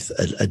 with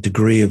a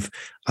degree of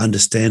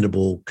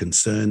understandable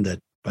concern that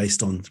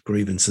based on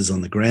grievances on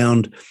the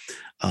ground,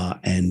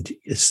 and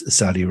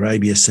Saudi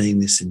Arabia seeing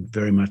this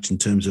very much in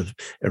terms of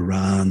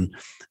Iran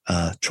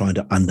trying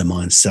to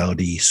undermine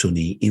Saudi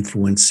Sunni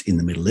influence in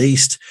the Middle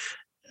East.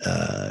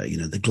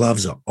 The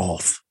gloves are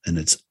off and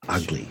it's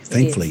ugly.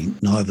 Thankfully,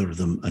 neither of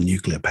them are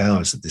nuclear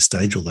powers at this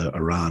stage, although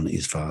Iran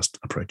is fast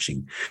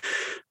approaching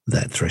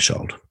that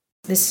threshold.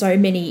 There's so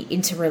many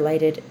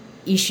interrelated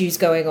issues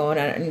going on,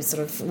 and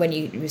sort of when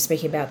you were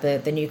speaking about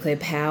the nuclear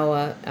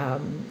power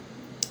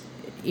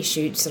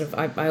issue, sort of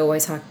I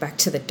always hark back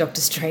to the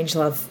Dr.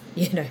 Strangelove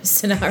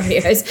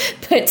scenarios,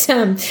 but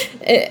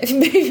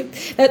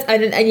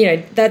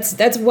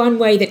that's one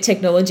way that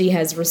technology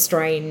has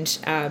restrained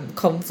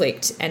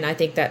conflict, and I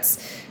think that's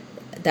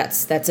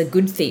a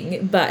good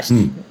thing. But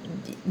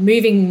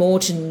moving more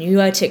to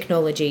newer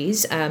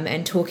technologies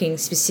and talking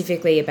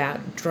specifically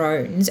about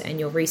drones and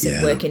your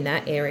recent work in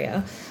that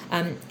area,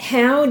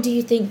 how do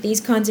you think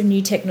these kinds of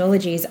new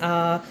technologies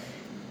are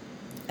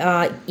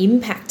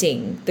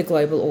impacting the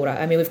global order?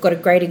 I mean, we've got a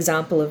great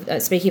example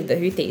of, speaking of the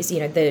Houthis,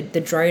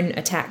 the drone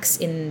attacks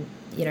in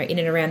and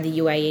around the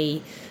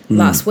UAE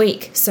last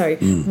week. So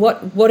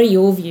what are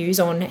your views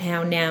on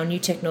how now new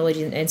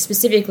technology and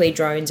specifically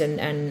drones and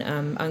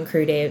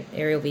uncrewed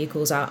aerial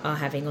vehicles are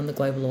having on the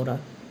global order?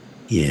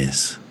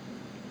 Yes.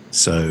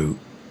 So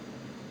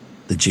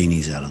the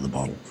genie's out of the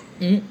bottle.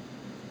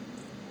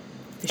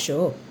 For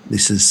sure.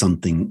 This is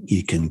something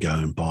you can go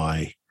and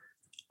buy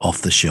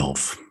off the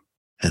shelf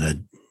at a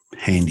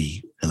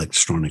handy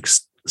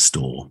electronics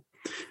store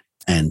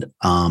and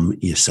arm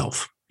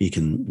yourself. You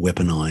can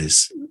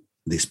weaponize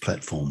this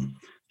platform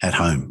at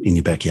home, in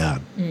your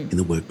backyard, in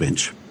the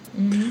workbench.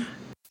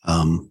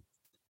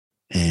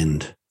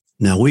 And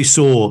now we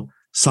saw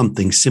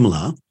something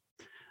similar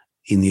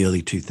in the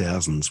early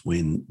 2000s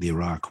when the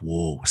Iraq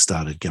war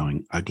started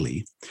going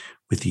ugly,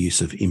 with the use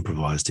of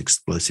improvised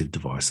explosive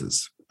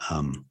devices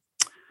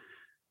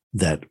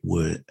that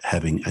were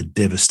having a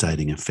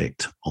devastating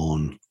effect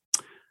on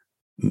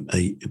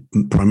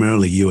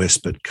primarily US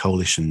but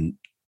coalition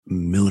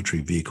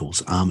military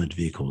vehicles, armoured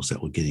vehicles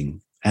that were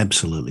getting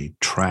absolutely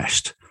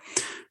trashed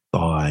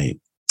by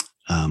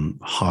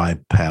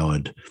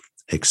high-powered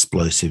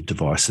explosive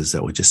devices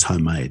that were just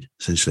homemade,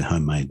 essentially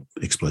homemade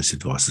explosive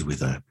devices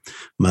with a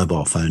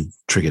mobile phone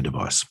trigger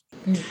device.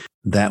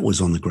 That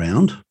was on the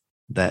ground.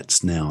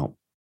 That's now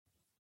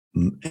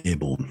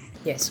airborne.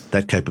 Yes.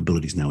 That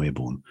capability is now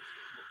airborne.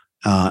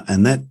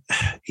 And that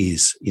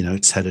is,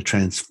 it's had a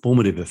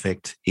transformative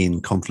effect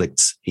in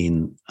conflicts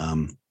in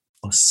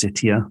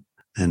Ossetia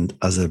and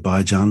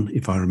Azerbaijan,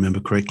 if I remember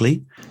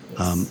correctly,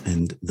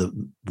 and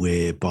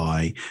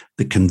whereby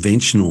the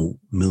conventional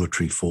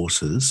military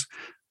forces,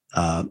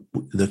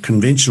 the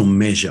conventional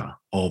measure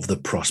of the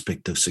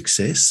prospect of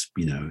success,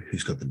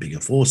 who's got the bigger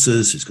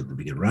forces, who's got the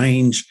bigger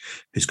range,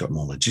 who's got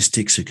more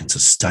logistics, who can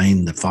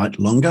sustain the fight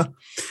longer,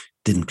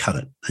 didn't cut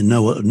it. And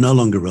no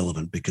longer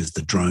relevant because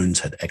the drones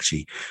had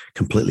actually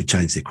completely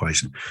changed the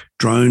equation.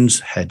 Drones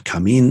had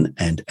come in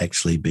and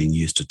actually been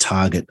used to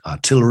target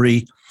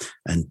artillery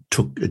and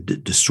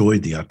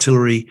destroyed the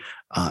artillery,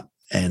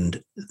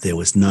 and there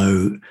was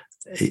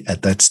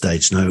at that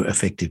stage, no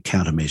effective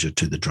countermeasure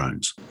to the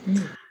drones.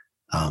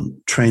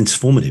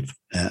 transformative,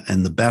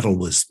 and the battle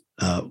was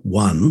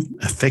won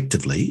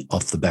effectively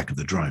off the back of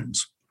the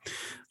drones.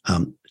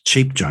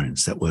 Cheap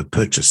drones that were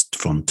purchased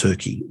from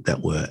Turkey,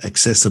 that were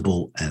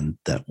accessible and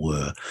that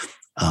were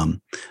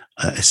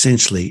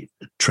essentially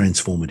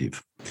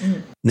transformative.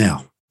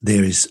 Now,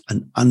 there is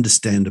an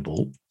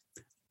understandable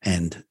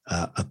and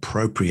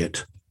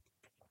appropriate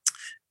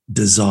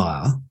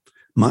desire,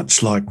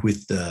 much like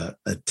with the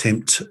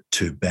attempt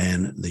to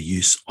ban the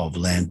use of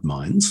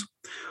landmines,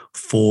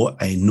 for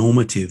a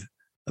normative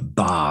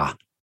bar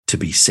to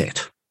be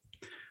set,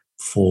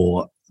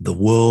 for the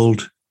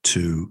world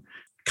to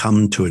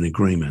come to an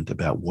agreement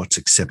about what's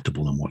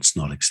acceptable and what's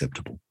not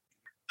acceptable.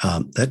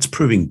 That's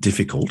proving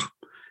difficult,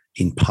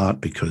 in part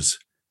because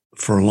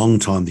for a long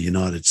time the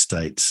United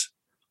States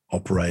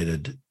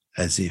operated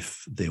as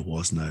if there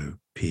was no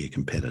peer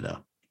competitor,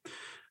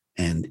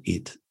 and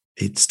it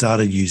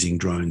started using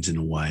drones in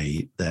a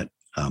way that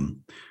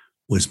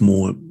was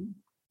more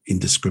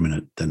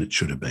indiscriminate than it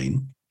should have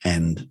been,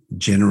 and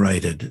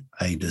generated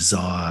a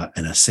desire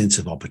and a sense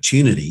of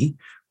opportunity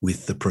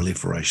with the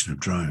proliferation of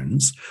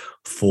drones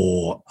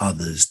for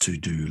others to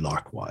do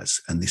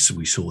likewise. And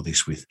we saw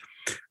this with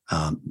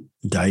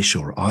Daesh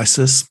or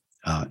ISIS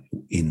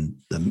in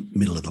the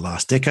middle of the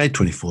last decade,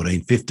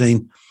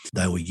 2014-15.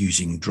 They were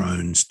using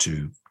drones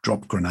to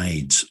drop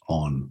grenades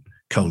on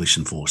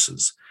coalition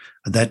forces.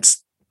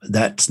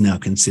 That's now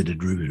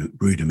considered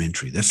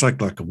rudimentary. That's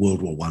like a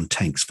World War I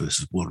tanks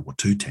versus World War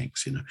II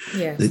tanks.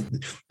 Yeah.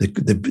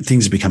 The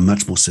things have become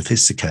much more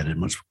sophisticated,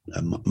 much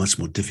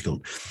more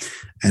difficult.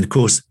 And of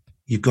course,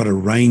 you've got a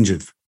range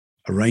of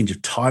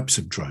types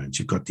of drones.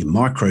 You've got the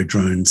micro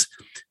drones.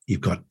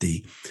 You've got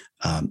the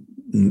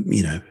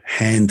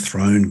hand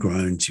thrown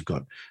drones. You've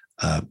got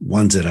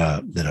ones that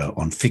are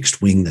on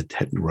fixed wing that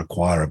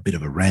require a bit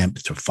of a ramp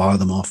to fire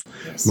them off,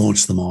 yes,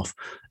 launch them off,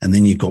 and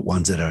then you've got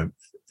ones that are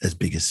as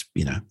big as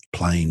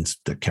planes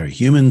that carry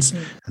humans,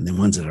 and then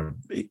ones that are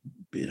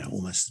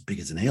almost as big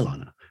as an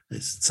airliner.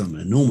 There's some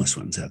enormous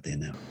ones out there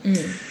now.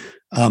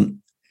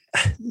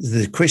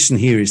 The question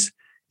here is,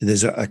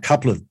 there's a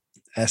couple of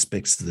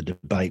aspects to the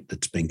debate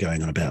that's been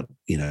going on about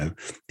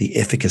the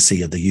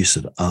efficacy of the use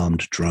of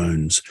armed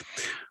drones.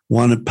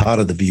 One part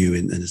of the view,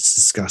 and it's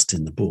discussed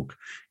in the book,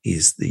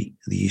 is the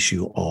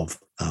issue of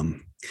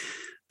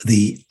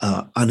the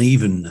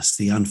unevenness,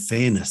 the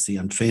unfairness,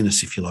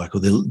 if you like, or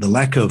the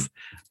lack of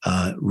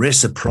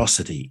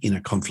reciprocity in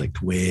a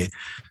conflict, where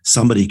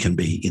somebody can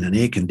be in an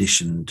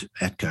air-conditioned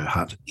ATCO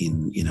hut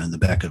in the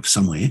back of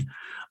somewhere,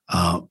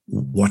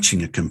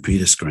 watching a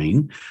computer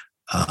screen,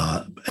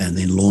 and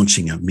then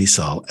launching a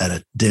missile at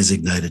a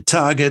designated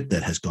target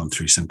that has gone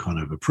through some kind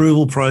of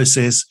approval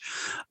process,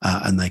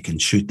 and they can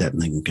shoot that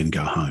and then can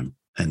go home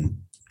and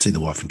see the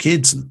wife and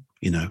kids and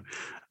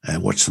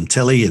watch some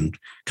telly and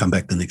come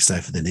back the next day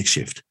for their next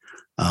shift.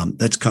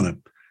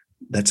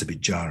 That's a bit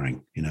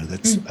jarring.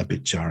 That's a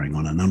bit jarring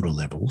on a number of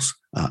levels.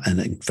 And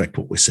in fact,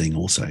 what we're seeing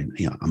also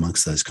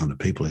amongst those kind of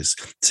people is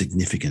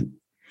significant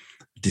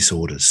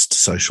disorders,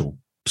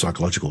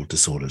 psychological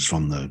disorders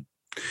from the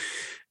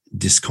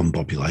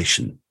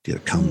discombobulation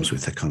that comes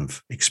with that kind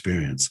of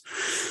experience.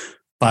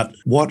 But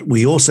what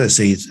we also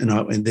see is,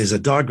 and there's a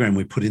diagram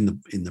we put in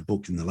the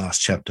book in the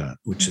last chapter,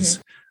 which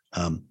is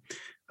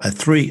a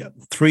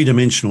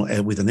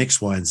three-dimensional with an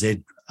X, Y, and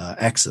Z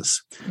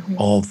axis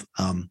of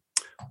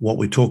what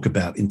we talk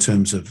about in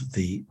terms of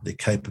the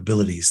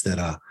capabilities that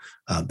are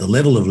the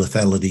level of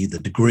lethality, the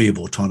degree of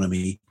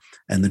autonomy,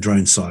 and the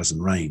drone size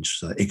and range.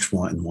 So X,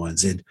 Y, and Y and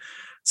Z.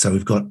 So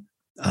we've got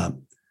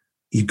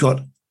you've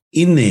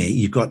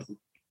got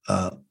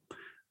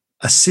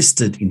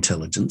assisted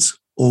intelligence,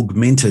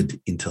 augmented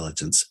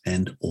intelligence,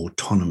 and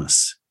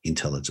autonomous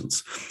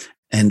intelligence.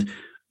 And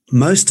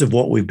most of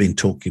what we've been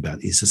talking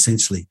about is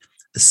essentially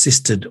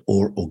assisted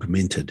or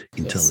augmented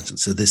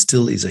intelligence. Yes. So there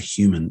still is a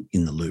human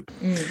in the loop.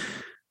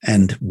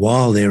 And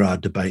while there are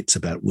debates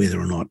about whether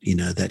or not,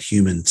 that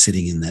human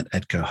sitting in that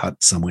ATCO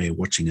hut somewhere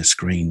watching a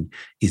screen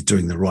is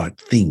doing the right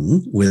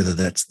thing, whether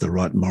that's the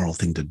right moral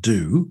thing to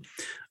do,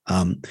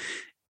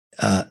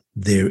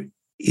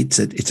 it's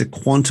a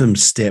quantum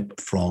step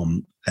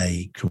from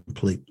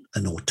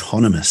an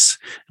autonomous.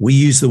 We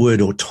use the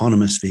word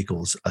autonomous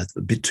vehicles a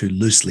bit too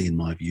loosely, in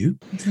my view,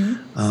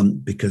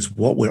 because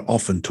what we're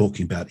often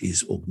talking about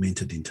is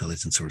augmented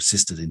intelligence or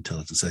assisted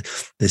intelligence. So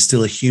there's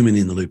still a human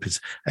in the loop who's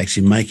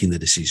actually making the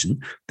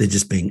decision. They're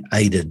just being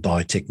aided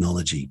by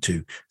technology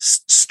to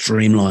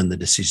streamline the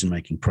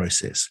decision-making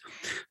process.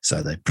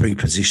 So they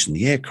pre-position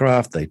the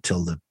aircraft. They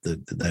tell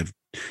they've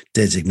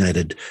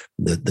designated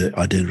the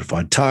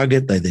identified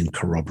target. They then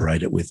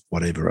corroborate it with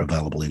whatever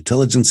available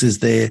intelligence is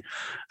there,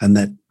 and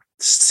that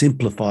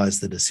simplifies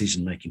the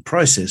decision-making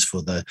process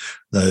for the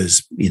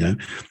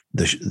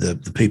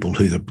people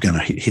who are going to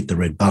hit the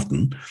red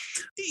button.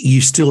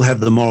 You still have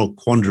the moral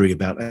quandary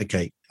about,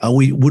 okay,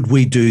 would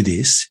we do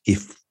this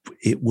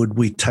would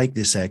we take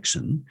this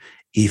action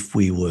if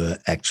we were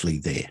actually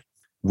there,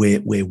 where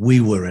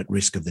we were at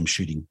risk of them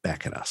shooting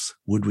back at us?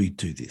 Would we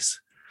do this?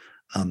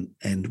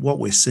 And what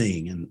we're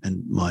seeing,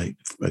 and my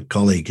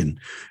colleague and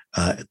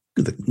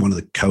one of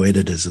the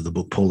co-editors of the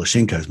book, Paul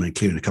Lashenko, has made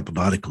clear in a couple of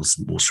articles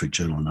in the Wall Street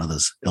Journal and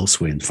others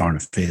elsewhere in Foreign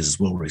Affairs as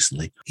well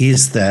recently,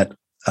 is that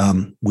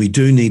we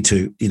do need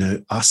to,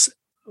 us,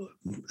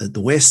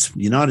 the West,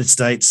 the United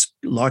States,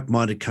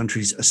 like-minded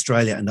countries,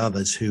 Australia and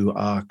others who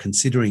are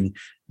considering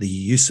the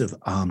use of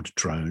armed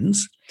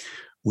drones,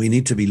 we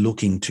need to be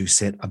looking to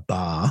set a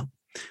bar,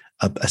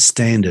 a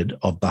standard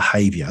of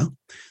behaviour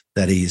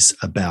that is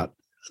about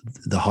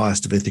the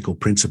highest of ethical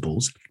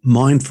principles,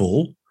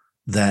 mindful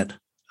that,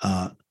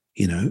 the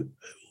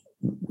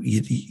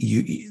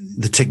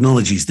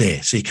technology is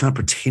there. So you can't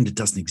pretend it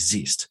doesn't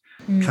exist.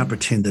 You can't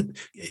pretend that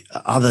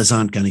others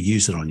aren't going to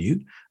use it on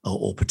you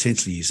or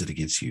potentially use it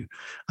against you.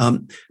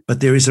 But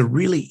there is a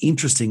really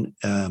interesting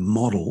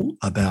model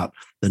about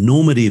the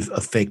normative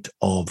effect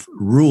of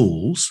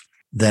rules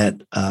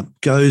that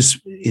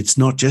it's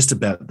not just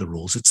about the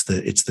rules, it's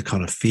the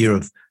kind of fear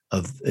of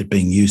it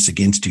being used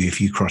against you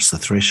if you cross the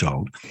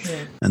threshold.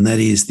 Yeah. And that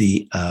is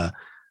the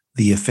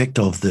effect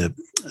of the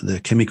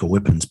chemical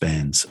weapons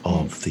bans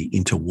of the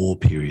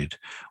interwar period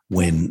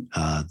when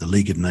the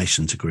League of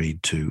Nations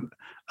agreed to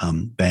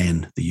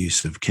ban the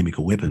use of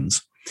chemical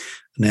weapons.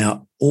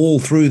 Now, all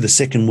through the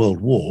Second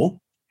World War,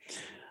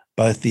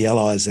 both the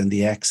Allies and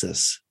the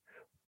Axis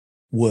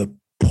were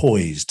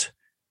poised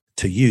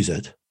to use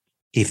it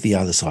if the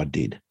other side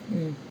did.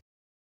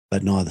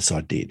 But neither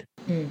side did,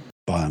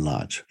 by and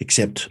large,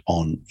 except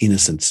on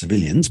innocent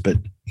civilians, but,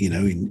 in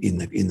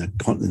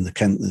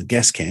the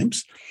gas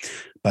camps.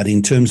 But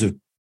in terms of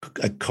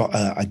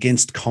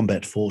against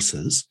combat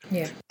forces,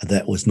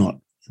 that was not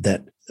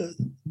that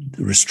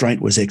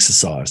restraint was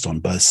exercised on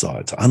both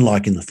sides,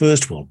 unlike in the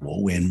First World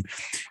War when,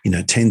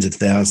 tens of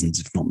thousands,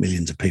 if not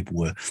millions of people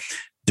were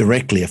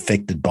directly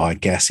affected by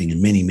gassing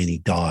and many, many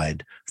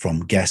died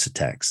from gas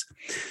attacks.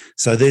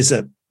 So there's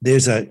a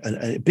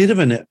bit of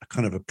a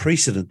kind of a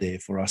precedent there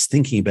for us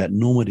thinking about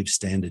normative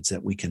standards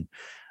that we can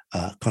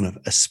kind of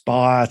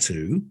aspire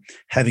to,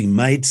 having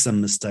made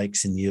some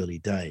mistakes in the early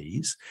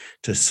days,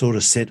 to sort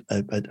of set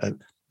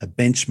a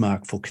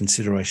benchmark for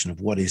consideration of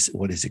what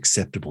is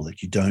acceptable,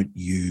 that you don't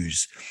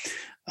use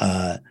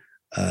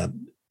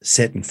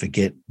set and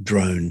forget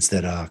drones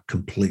that are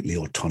completely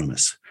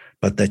autonomous,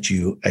 but that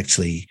you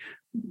actually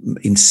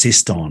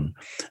insist on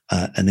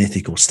an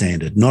ethical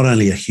standard, not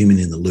only a human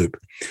in the loop,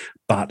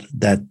 but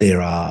that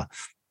there are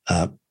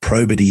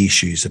probity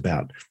issues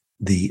about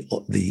the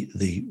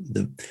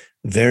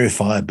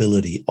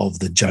verifiability of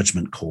the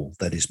judgment call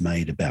that is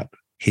made about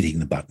hitting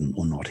the button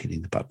or not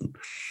hitting the button.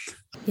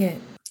 Yeah.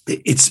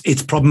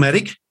 It's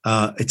problematic.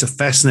 It's a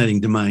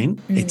fascinating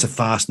domain. It's a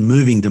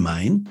fast-moving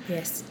domain.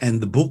 Yes. And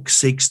the book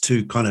seeks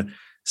to kind of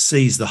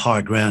seize the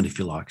high ground, if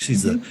you like,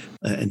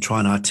 and try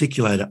and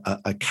articulate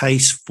a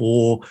case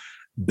for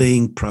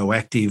being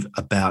proactive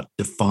about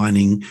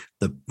defining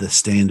the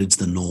standards,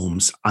 the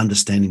norms,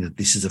 understanding that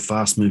this is a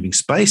fast-moving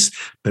space,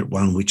 but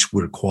one which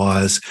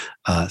requires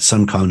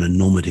some kind of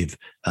normative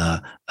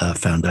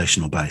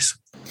foundational base.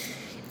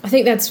 I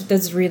think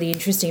that's really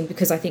interesting,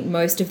 because I think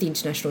most of the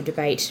international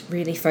debate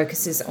really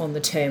focuses on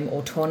the term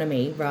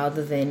autonomy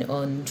rather than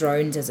on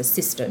drones as a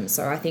system.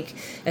 So I think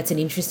that's an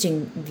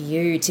interesting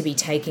view to be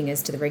taking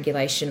as to the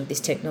regulation of this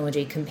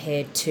technology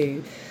compared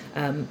to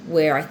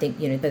where I think,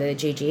 the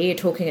GGE are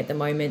talking at the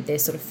moment. They're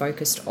sort of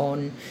focused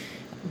on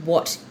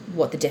what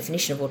the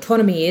definition of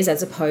autonomy is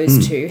as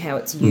opposed to how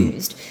it's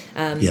used.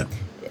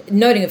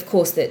 Noting, of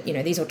course, that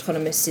these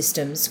autonomous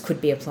systems could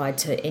be applied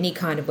to any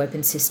kind of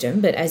weapon system,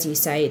 but as you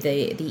say,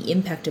 the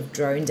impact of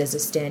drones as a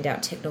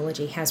standout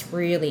technology has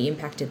really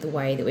impacted the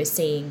way that we're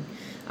seeing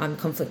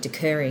conflict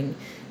occurring.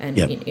 And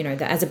the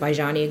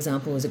Azerbaijani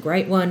example is a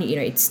great one.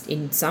 It's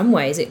in some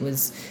ways it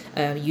was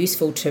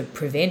useful to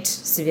prevent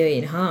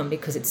civilian harm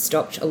because it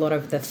stopped a lot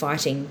of the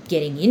fighting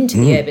getting into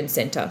the urban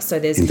centre. So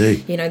there's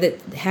that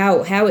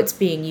how it's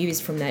being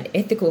used from that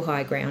ethical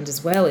high ground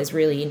as well is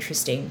really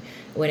interesting.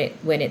 When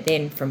it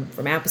then,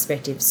 from our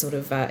perspective, sort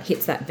of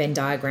hits that Venn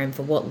diagram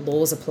for what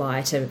laws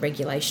apply to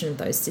regulation of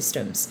those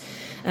systems.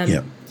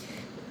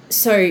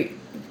 So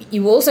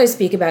you also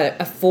speak about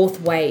a fourth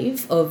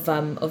wave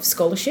of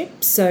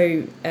scholarship.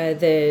 So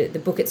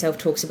the book itself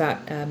talks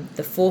about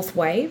the fourth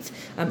wave.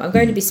 I'm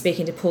going to be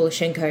speaking to Paul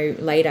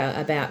Lashenko later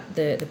about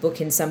the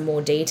book in some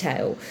more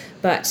detail.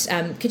 But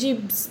could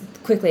you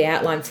quickly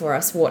outline for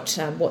us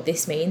what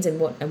this means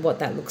and what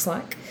that looks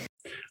like?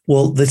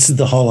 Well, this is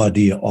the whole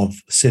idea of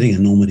setting a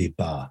normative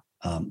bar.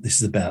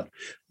 This is about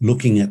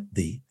looking at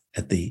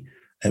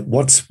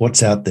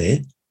what's out there,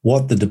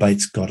 what the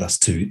debate's got us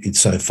to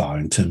so far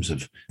in terms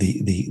of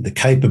the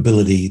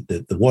capability,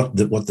 what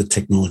the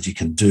technology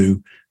can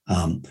do,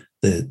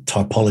 the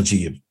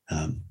typology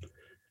of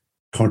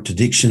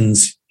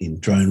contradictions in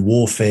drone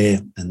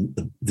warfare,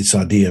 and this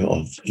idea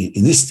of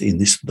in this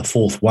the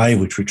fourth wave,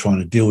 which we're trying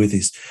to deal with,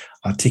 is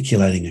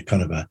articulating a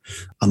kind of a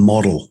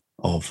model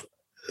of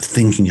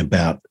thinking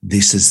about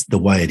this is the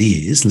way it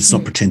is. Let's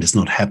not pretend it's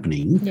not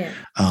happening.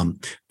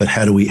 But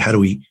how do we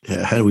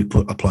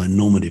apply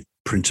normative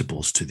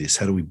principles to this?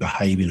 How do we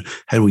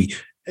behave? How do we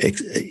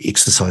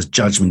exercise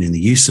judgment in the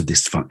use of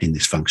this in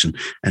this function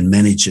and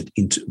manage it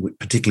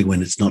particularly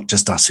when it's not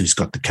just us who's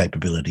got the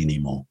capability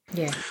anymore.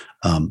 Yeah.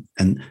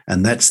 And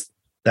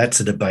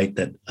that's a debate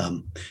that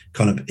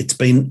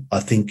I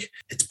think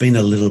it's been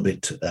a little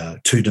bit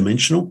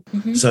two-dimensional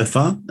so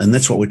far, and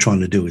that's what we're trying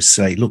to do is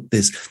say, look,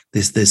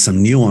 there's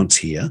some nuance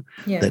here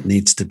that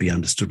needs to be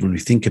understood when we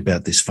think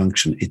about this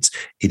function. It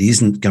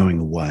isn't going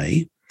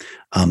away,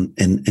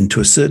 and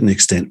to a certain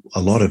extent,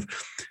 a lot of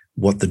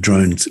what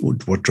drones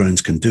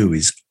can do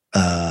is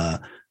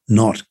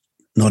not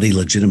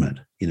illegitimate.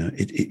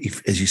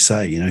 If, as you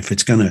say, if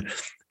it's going to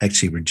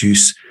actually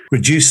reduce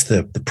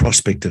the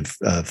prospect of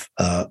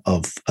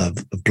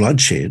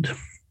bloodshed,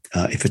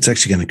 if it's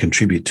actually going to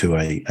contribute to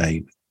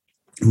a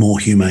more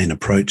humane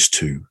approach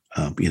to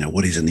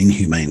what is an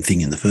inhumane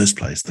thing in the first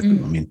place. I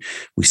mean,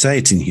 we say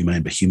it's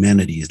inhumane, but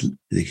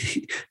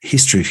the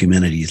history of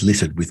humanity is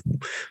littered with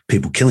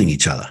people killing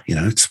each other.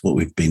 It's what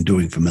we've been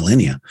doing for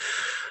millennia.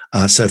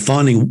 So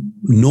finding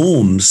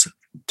norms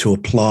to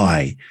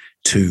apply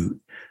to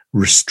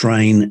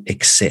restrain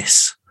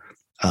excess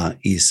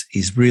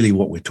is really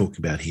what we're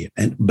talking about here.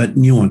 But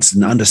nuance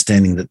and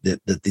understanding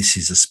that this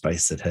is a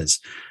space that has,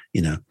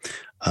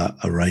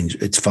 a range.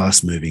 It's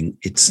fast moving.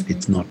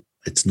 It's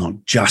not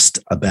just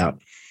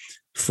about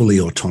fully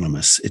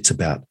autonomous. It's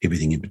about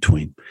everything in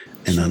between,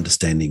 and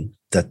understanding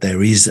that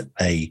there is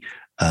a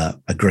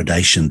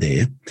gradation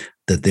there,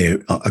 that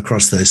there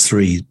across those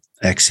three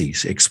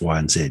axes, X, Y,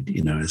 and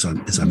Z.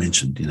 As I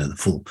mentioned,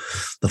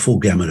 the full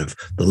gamut of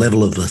the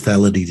level of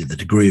lethality to the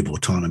degree of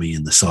autonomy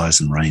and the size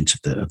and range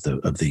of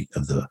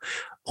the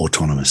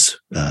autonomous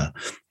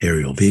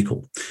aerial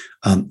vehicle,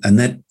 and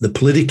that the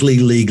politically,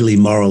 legally,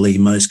 morally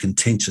most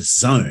contentious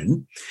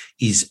zone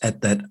is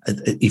at that.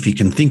 If you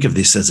can think of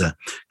this as a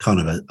kind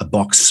of a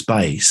box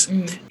space,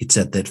 it's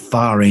at that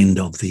far end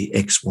of the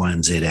X, Y,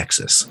 and Z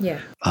axis,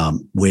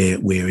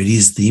 where it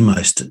is the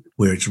most,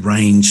 where its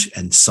range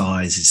and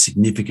size is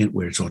significant,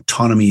 where its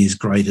autonomy is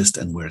greatest,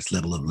 and where its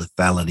level of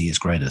lethality is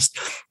greatest.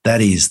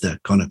 That is the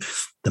kind of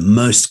the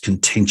most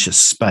contentious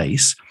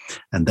space,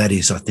 and that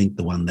is, I think,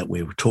 the one that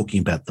we were talking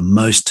about, the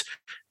most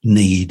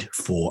need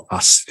for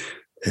us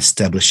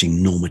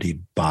establishing normative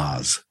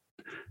bars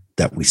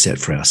that we set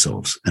for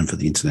ourselves and for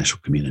the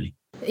international community.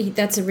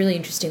 That's a really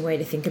interesting way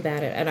to think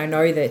about it. And I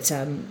know that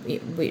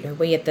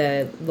we at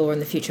the Law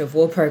and the Future of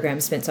War program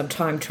spent some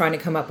time trying to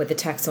come up with a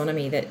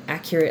taxonomy that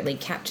accurately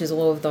captures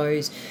all of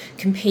those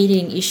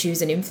competing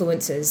issues and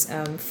influences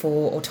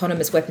for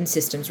autonomous weapon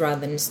systems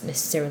rather than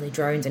necessarily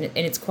drones. And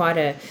it's quite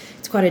a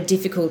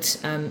difficult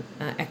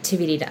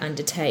activity to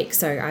undertake.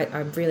 So I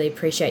really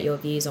appreciate your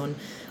views on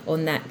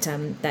that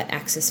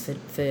axis for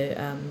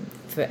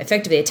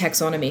effectively a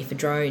taxonomy for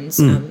drones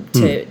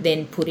to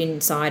then put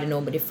inside a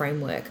normative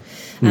framework.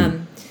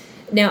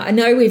 Now, I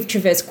know we've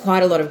traversed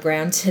quite a lot of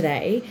ground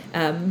today,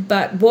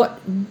 but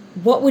what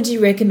would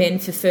you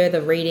recommend for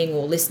further reading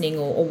or listening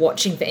or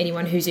watching for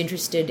anyone who's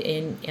interested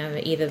in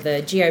either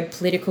the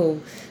geopolitical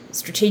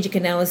strategic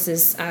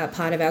analysis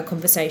part of our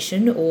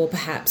conversation, or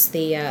perhaps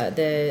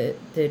the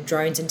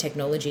drones and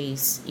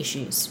technologies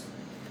issues?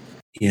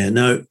 Yeah,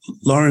 no,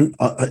 Lauren,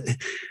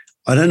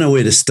 I don't know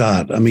where to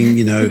start. I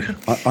mean,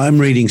 I'm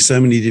reading so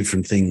many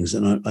different things,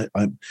 and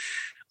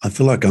I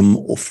feel like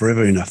I'm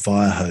forever in a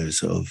fire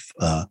hose of.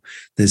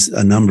 There's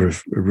a number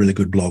of really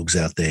good blogs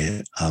out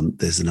there.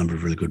 There's a number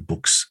of really good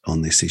books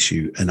on this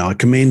issue, and I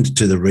commend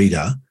to the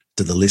reader,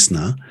 to the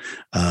listener,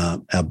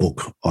 our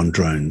book on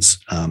drones.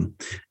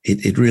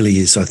 It really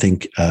is, I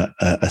think,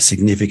 a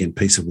significant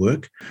piece of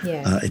work.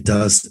 Yeah. It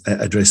does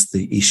address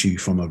the issue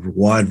from a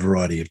wide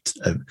variety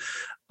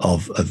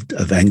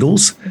of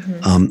angles,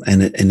 and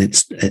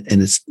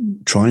it's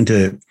trying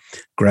to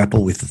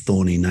grapple with the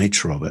thorny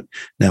nature of it.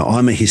 Now,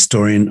 I'm a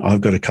historian.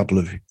 I've got a couple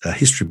of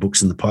history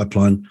books in the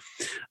pipeline,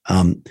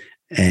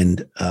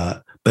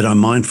 but I'm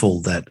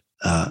mindful that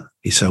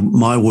so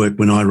my work,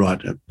 when I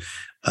write,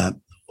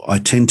 I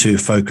tend to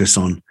focus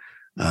on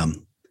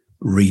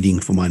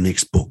reading for my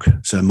next book.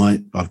 So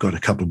I've got a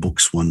couple of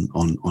books, one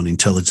on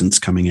intelligence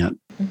coming out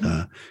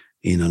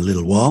in a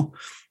little while.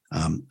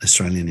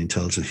 Australian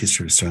intelligence,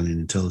 history of Australian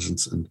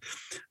intelligence, and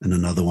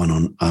another one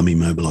on army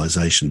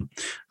mobilisation.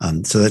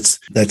 So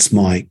that's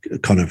my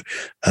kind of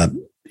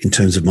in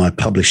terms of my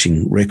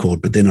publishing record.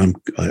 But then I'm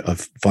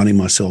finding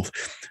myself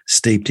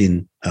steeped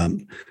in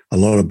a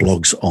lot of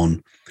blogs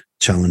on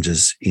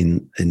challenges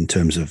in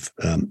terms of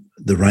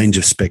the range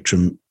of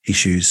spectrum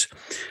issues,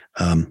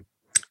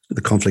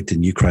 the conflict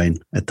in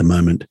Ukraine at the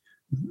moment,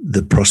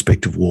 the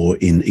prospect of war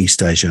in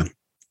East Asia,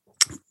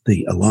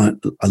 the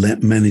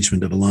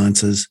management of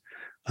alliances,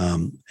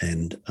 and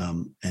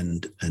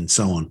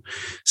so on.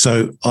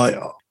 So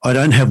I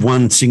don't have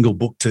one single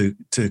book to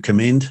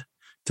commend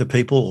to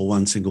people, or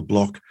one single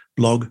blog.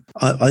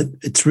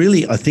 It's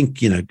really, I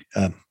think,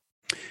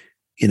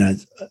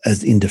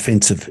 as in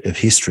defence of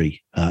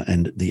history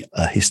and the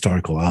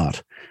historical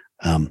art.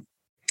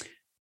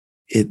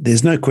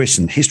 There's no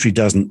question history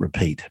doesn't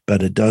repeat,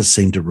 but it does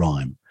seem to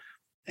rhyme,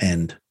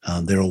 and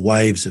there are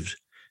waves of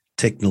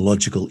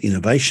technological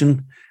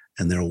innovation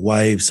and there are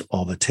waves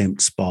of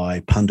attempts by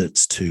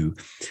pundits to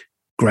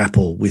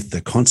grapple with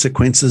the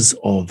consequences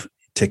of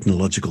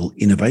technological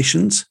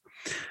innovations.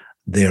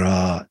 There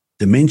are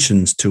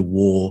dimensions to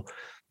war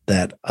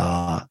that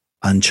are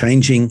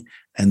unchanging,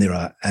 and there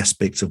are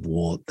aspects of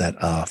war that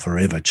are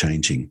forever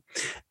changing.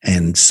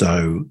 And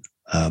so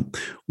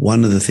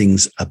one of the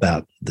things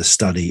about the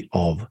study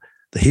of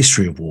the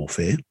history of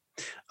warfare,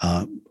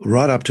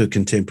 right up to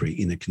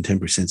in a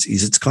contemporary sense,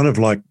 is it's kind of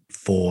like,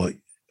 for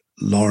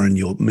Lauren,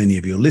 many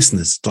of your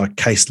listeners, it's like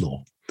case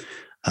law.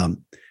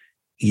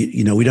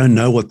 We don't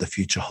know what the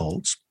future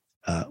holds,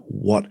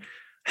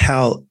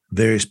 how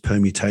various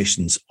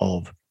permutations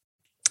of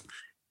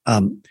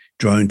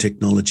drone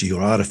technology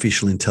or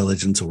artificial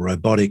intelligence or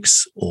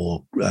robotics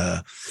or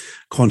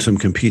quantum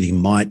computing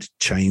might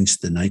change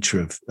the nature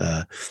of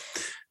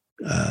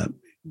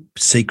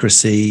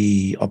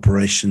secrecy,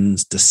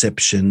 operations,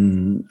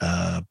 deception,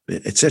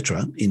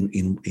 etc.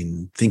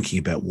 in thinking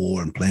about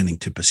war and planning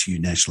to pursue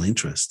national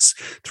interests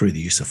through the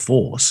use of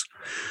force.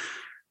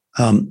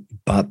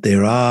 But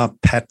there are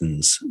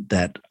patterns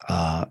that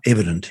are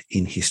evident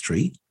in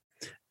history,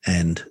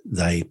 and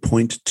they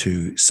point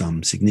to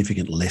some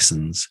significant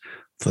lessons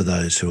for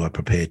those who are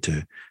prepared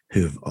to,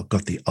 who've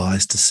got the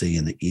eyes to see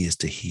and the ears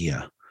to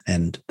hear.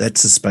 And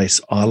that's the space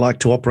I like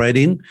to operate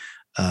in,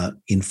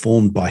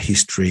 informed by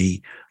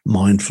history,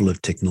 mindful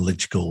of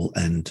technological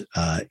and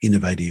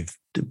innovative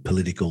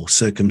political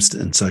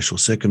and social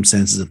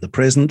circumstances of the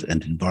present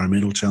and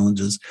environmental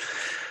challenges,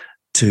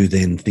 to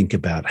then think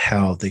about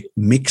how the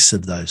mix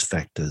of those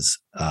factors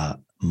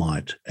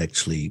might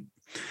actually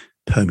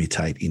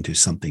permutate into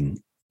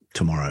something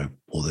tomorrow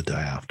or the day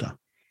after.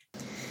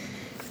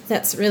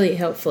 That's really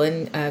helpful,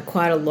 and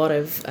quite a lot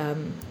of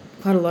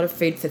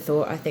food for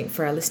thought, I think,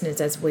 for our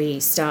listeners as we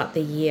start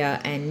the year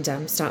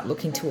and start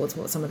looking towards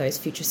what some of those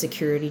future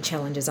security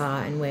challenges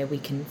are, and where we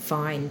can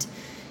find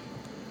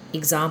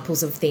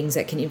examples of things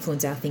that can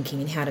influence our thinking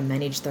and how to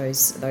manage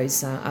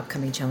those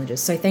upcoming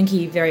challenges. So thank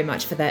you very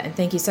much for that, and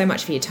thank you so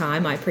much for your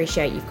time. I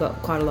appreciate you've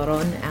got quite a lot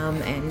on,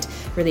 and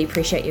really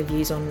appreciate your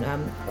views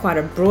on quite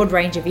a broad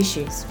range of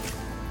issues.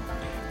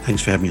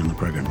 Thanks for having me on the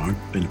program, Lauren.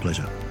 It's been a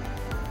pleasure.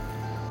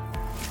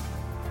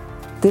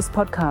 This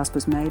podcast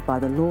was made by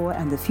the Law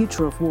and the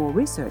Future of War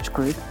Research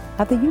Group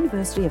at the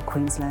University of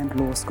Queensland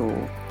Law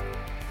School.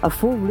 A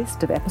full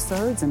list of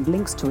episodes and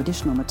links to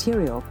additional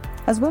material,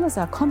 as well as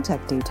our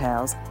contact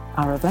details,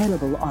 are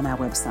available on our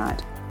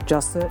website.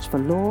 Just search for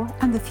Law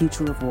and the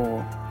Future of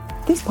War.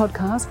 This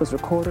podcast was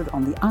recorded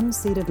on the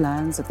unceded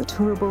lands of the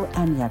Turrbal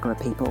and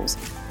Yagara peoples.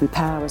 We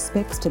pay our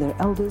respects to their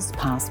elders,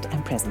 past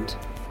and present.